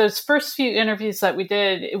 those first few interviews that we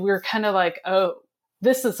did, we were kind of like,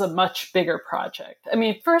 this is a much bigger project. I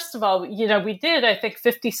mean, first of all, we did, I think,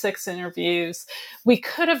 56 interviews. We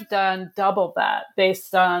could have done double that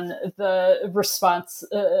based on the response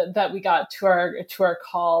that we got to our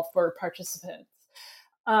call for participants.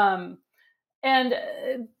 And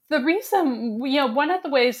the reason, one of the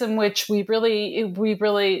ways in which we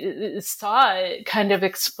really saw it kind of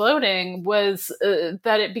exploding was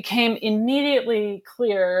that it became immediately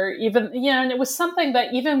clear, even, and it was something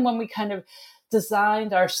that even when we kind of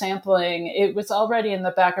designed our sampling, it was already in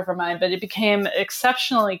the back of our mind, but it became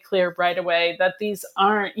exceptionally clear right away that these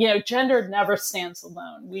aren't, gender never stands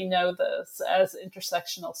alone. We know this as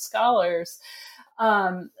intersectional scholars.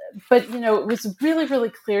 But, it was really, really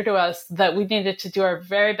clear to us that we needed to do our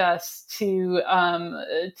very best to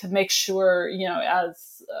make sure,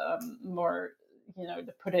 as more,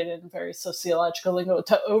 to put it in very sociological lingo,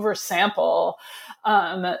 to oversample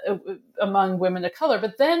among women of color.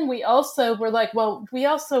 But then we also were like, well, we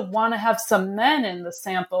also want to have some men in the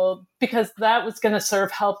sample because that was going to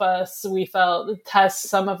help us, we felt, test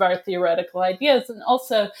some of our theoretical ideas, and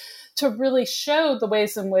also to really show the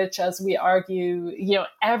ways in which, as we argue,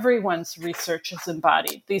 everyone's research is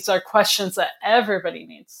embodied. These are questions that everybody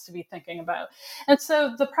needs to be thinking about. And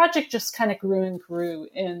so the project just kind of grew and grew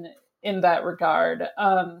in that regard.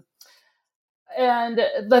 And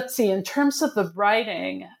let's see, in terms of the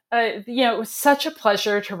writing, it was such a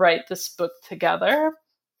pleasure to write this book together.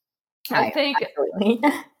 I think, absolutely.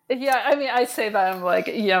 Yeah, I mean, I say that I'm like,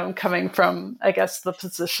 I'm coming from, I guess, the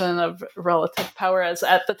position of relative power. As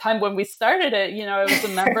at the time when we started it, I was a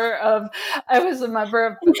member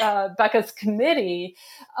of Becca's committee.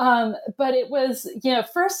 But it was,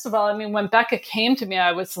 first of all, I mean, when Becca came to me,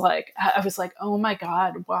 I was like, oh my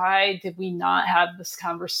God, why did we not have this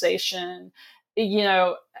conversation?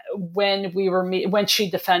 When she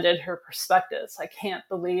defended her perspectives, I can't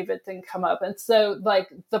believe it didn't come up. And so like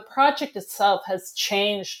the project itself has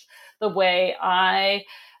changed the way I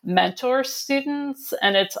mentor students.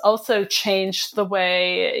 And it's also changed the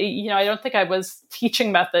way, I don't think I was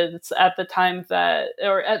teaching methods at the time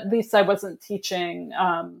or at least I wasn't teaching,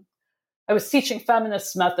 I was teaching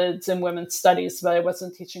feminist methods in women's studies, but I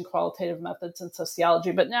wasn't teaching qualitative methods in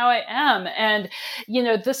sociology. But now I am. And,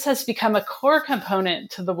 this has become a core component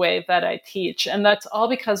to the way that I teach. And that's all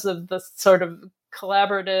because of the sort of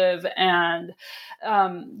collaborative and,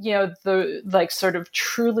 the like sort of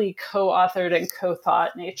truly co-authored and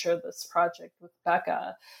co-thought nature of this project with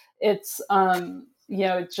Becca. It's,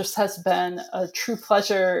 it just has been a true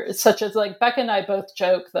pleasure, such as like Becca and I both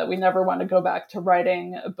joke that we never want to go back to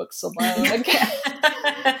writing books alone again.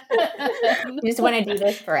 You just want to do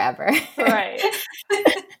this forever. Right.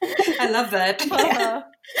 I love that.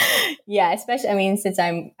 Yeah, especially, I mean, since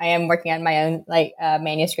I am working on my own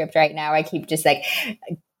manuscript right now, I keep just like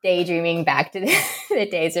daydreaming back to the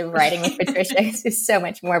days of writing with Patricia. It's just so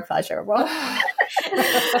much more pleasurable.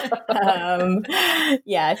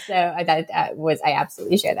 Yeah, so I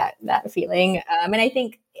absolutely share that feeling. And I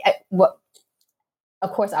think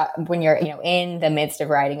of course, when you're, in the midst of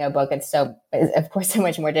writing a book, it's of course so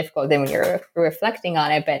much more difficult than when you're reflecting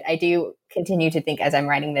on it. But I do continue to think as I'm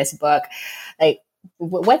writing this book, like,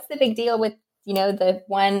 what's the big deal with, the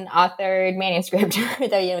one authored manuscript or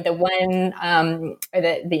the one, or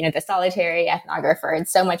the solitary ethnographer?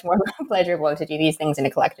 It's so much more pleasurable to do these things in a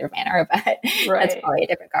collective manner, but right. That's probably a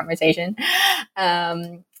different conversation.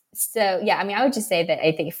 So, yeah, I mean, I would just say that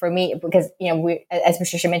I think for me, because, we, as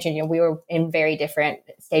Patricia mentioned, we were in very different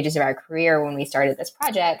stages of our career when we started this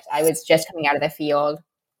project. I was just coming out of the field.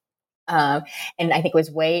 And I think it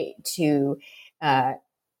was way too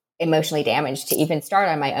emotionally damaged to even start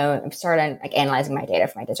on like analyzing my data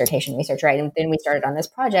for my dissertation research, right? And then we started on this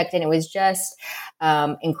project, and it was just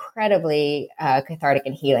incredibly cathartic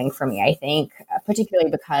and healing for me, I think,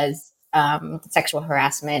 particularly because sexual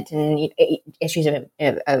harassment and issues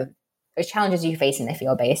of challenges you face in the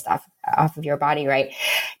field based off of your body, right,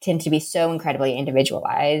 tend to be so incredibly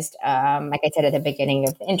individualized. Like I said at the beginning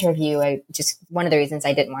of the interview, one of the reasons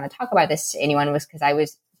I didn't want to talk about this to anyone was because I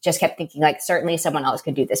just kept thinking, like, certainly someone else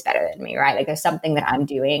could do this better than me, right? Like, there's something that I'm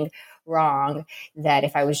doing wrong, that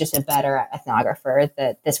if I was just a better ethnographer,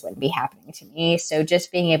 that this wouldn't be happening to me. So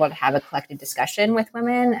just being able to have a collective discussion with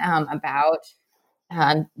women about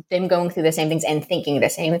them going through the same things and thinking the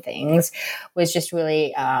same things was just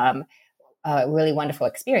really a really wonderful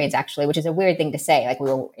experience, actually, which is a weird thing to say. Like,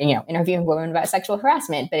 we were, interviewing women about sexual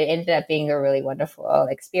harassment, but it ended up being a really wonderful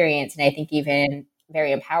experience. And I think even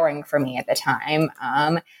very empowering for me at the time.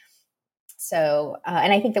 And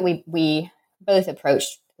I think that we both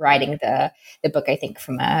approached writing the book, I think,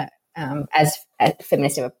 from as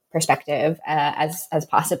feminist of a perspective as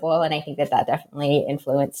possible. And I think that definitely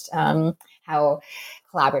influenced how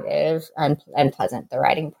collaborative and pleasant the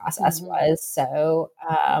writing process was. So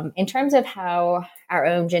in terms of how our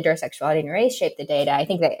own gender, sexuality, and race shaped the data, I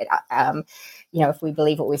think that, if we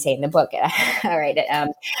believe what we say in the book, all right, it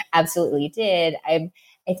absolutely did. I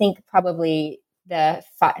think probably a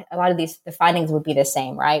lot of the findings would be the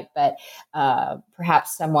same, right? But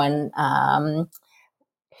perhaps someone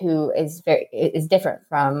who is different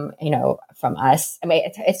from us. I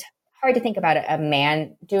mean, it's hard to think about a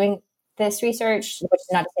man doing this research, which is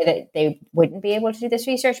not to say that they wouldn't be able to do this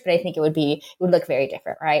research, but I think it would look very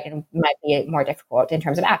different, right? And might be more difficult in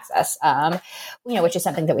terms of access, which is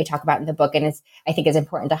something that we talk about in the book. And I think is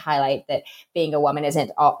important to highlight that being a woman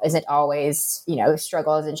isn't always,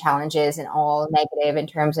 struggles and challenges and all negative in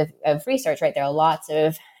terms of research, right? There are lots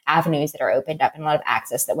of avenues that are opened up and a lot of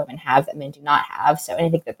access that women have that men do not have. So, and I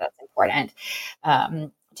think that that's important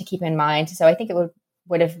to keep in mind. So I think it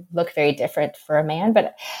would have looked very different for a man,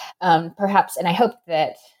 but perhaps, and I hope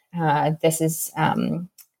that this is a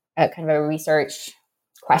kind of a research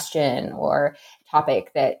question or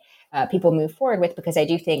topic that people move forward with, because I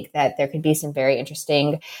do think that there could be some very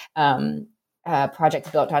interesting projects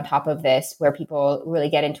built on top of this, where people really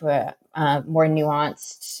get into a more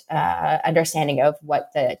nuanced understanding of what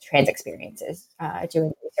the trans experience is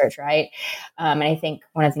doing research, right? And I think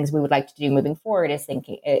one of the things we would like to do moving forward is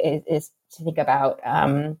to think about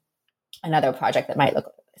another project that might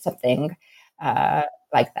look something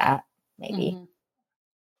like that, maybe. Mm-hmm.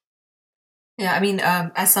 Yeah, I mean,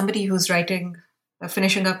 as somebody who's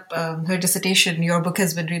finishing up her dissertation, your book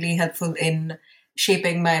has been really helpful in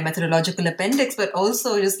shaping my methodological appendix, but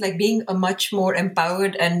also just like being a much more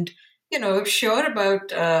empowered and, sure about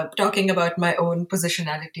talking about my own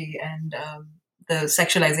positionality and the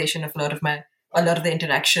sexualization of a lot of the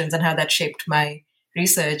interactions and how that shaped my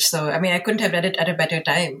research. So, I mean, I couldn't have read it at a better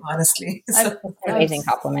time, honestly. So, an amazing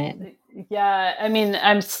compliment. Yeah, I mean,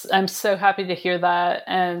 I'm so happy to hear that,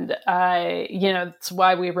 and it's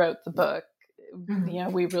why we wrote the book.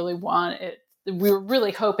 Mm-hmm. We really want it. We were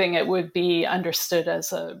really hoping it would be understood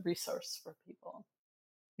as a resource for people.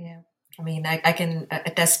 Yeah, I mean, I can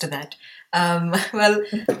attest to that. Well,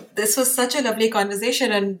 this was such a lovely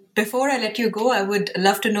conversation. And before I let you go, I would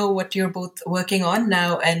love to know what you're both working on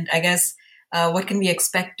now. And I guess what can we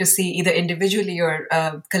expect to see either individually or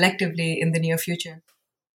collectively in the near future?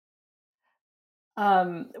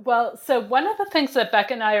 Well, so one of the things that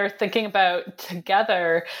Beck and I are thinking about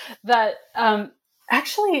together that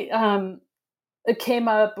actually it came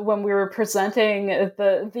up when we were presenting,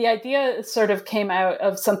 the idea sort of came out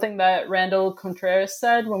of something that Randall Contreras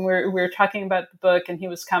said when we were talking about the book, and he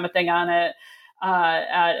was commenting on it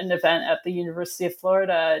at an event at the University of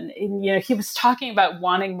Florida. And he was talking about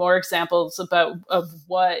wanting more examples of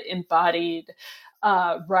what embodied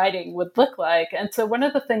writing would look like. And so one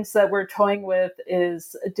of the things that we're toying with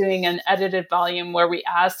is doing an edited volume where we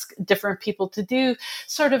ask different people to do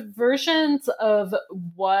sort of versions of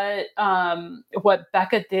what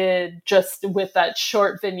Becca did, just with that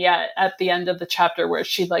short vignette at the end of the chapter where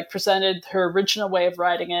she presented her original way of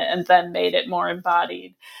writing it and then made it more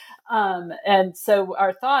embodied. And so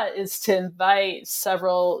our thought is to invite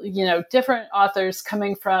several, different authors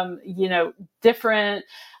coming from, different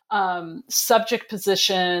subject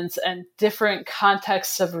positions and different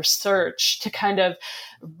contexts of research to kind of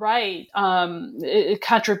write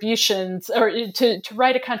contributions, or to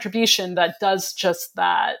write a contribution that does just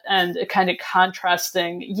that, and kind of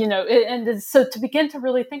contrasting, and so to begin to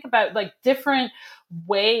really think about different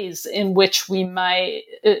ways in which we might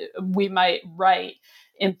write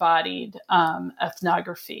embodied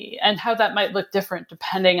ethnography, and how that might look different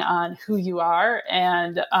depending on who you are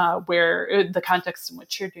and where the context in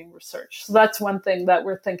which you're doing research. So that's one thing that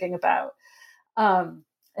we're thinking about. And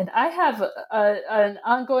I have an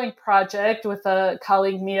ongoing project with a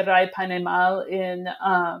colleague, Mirai Panemal,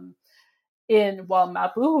 in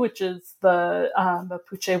Wallmapu, which is the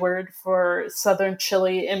Mapuche word for southern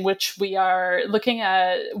Chile, in which we are looking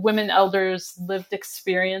at women elders' lived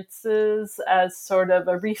experiences as sort of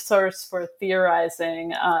a resource for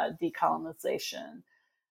theorizing decolonization.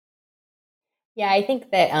 Yeah, I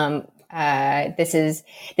think that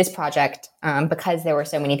this project, because there were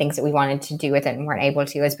so many things that we wanted to do with it and weren't able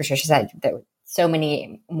to, as Patricia said, there were so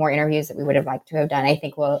many more interviews that we would have liked to have done. I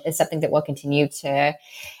think is something that we'll continue to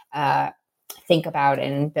think about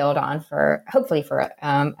and build on hopefully for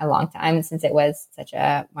a long time, since it was such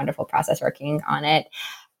a wonderful process working on it.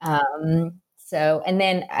 So, and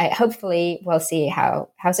then hopefully we'll see how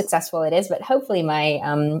successful it is, but hopefully my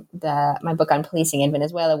book on policing in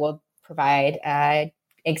Venezuela will provide an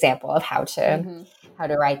example of how to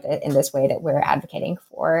write in this way that we're advocating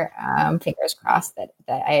for. Fingers crossed that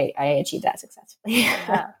I achieve that successfully.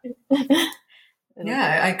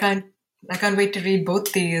 Yeah, I can't wait to read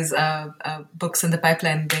both these books in the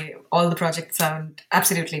pipeline. All the projects sound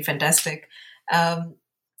absolutely fantastic. Well,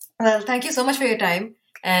 thank you so much for your time.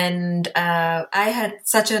 And I had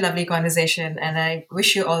such a lovely conversation, and I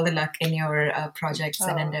wish you all the luck in your projects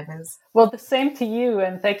and endeavors. Well, the same to you.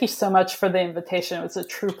 And thank you so much for the invitation. It was a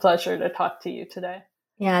true pleasure to talk to you today.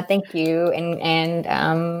 Yeah, thank you.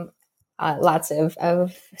 And lots of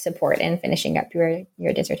support in finishing up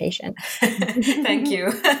your dissertation. Thank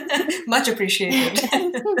you. Much appreciated.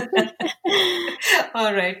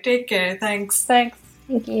 All right. Take care. Thanks. Thanks.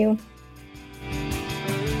 Thank you.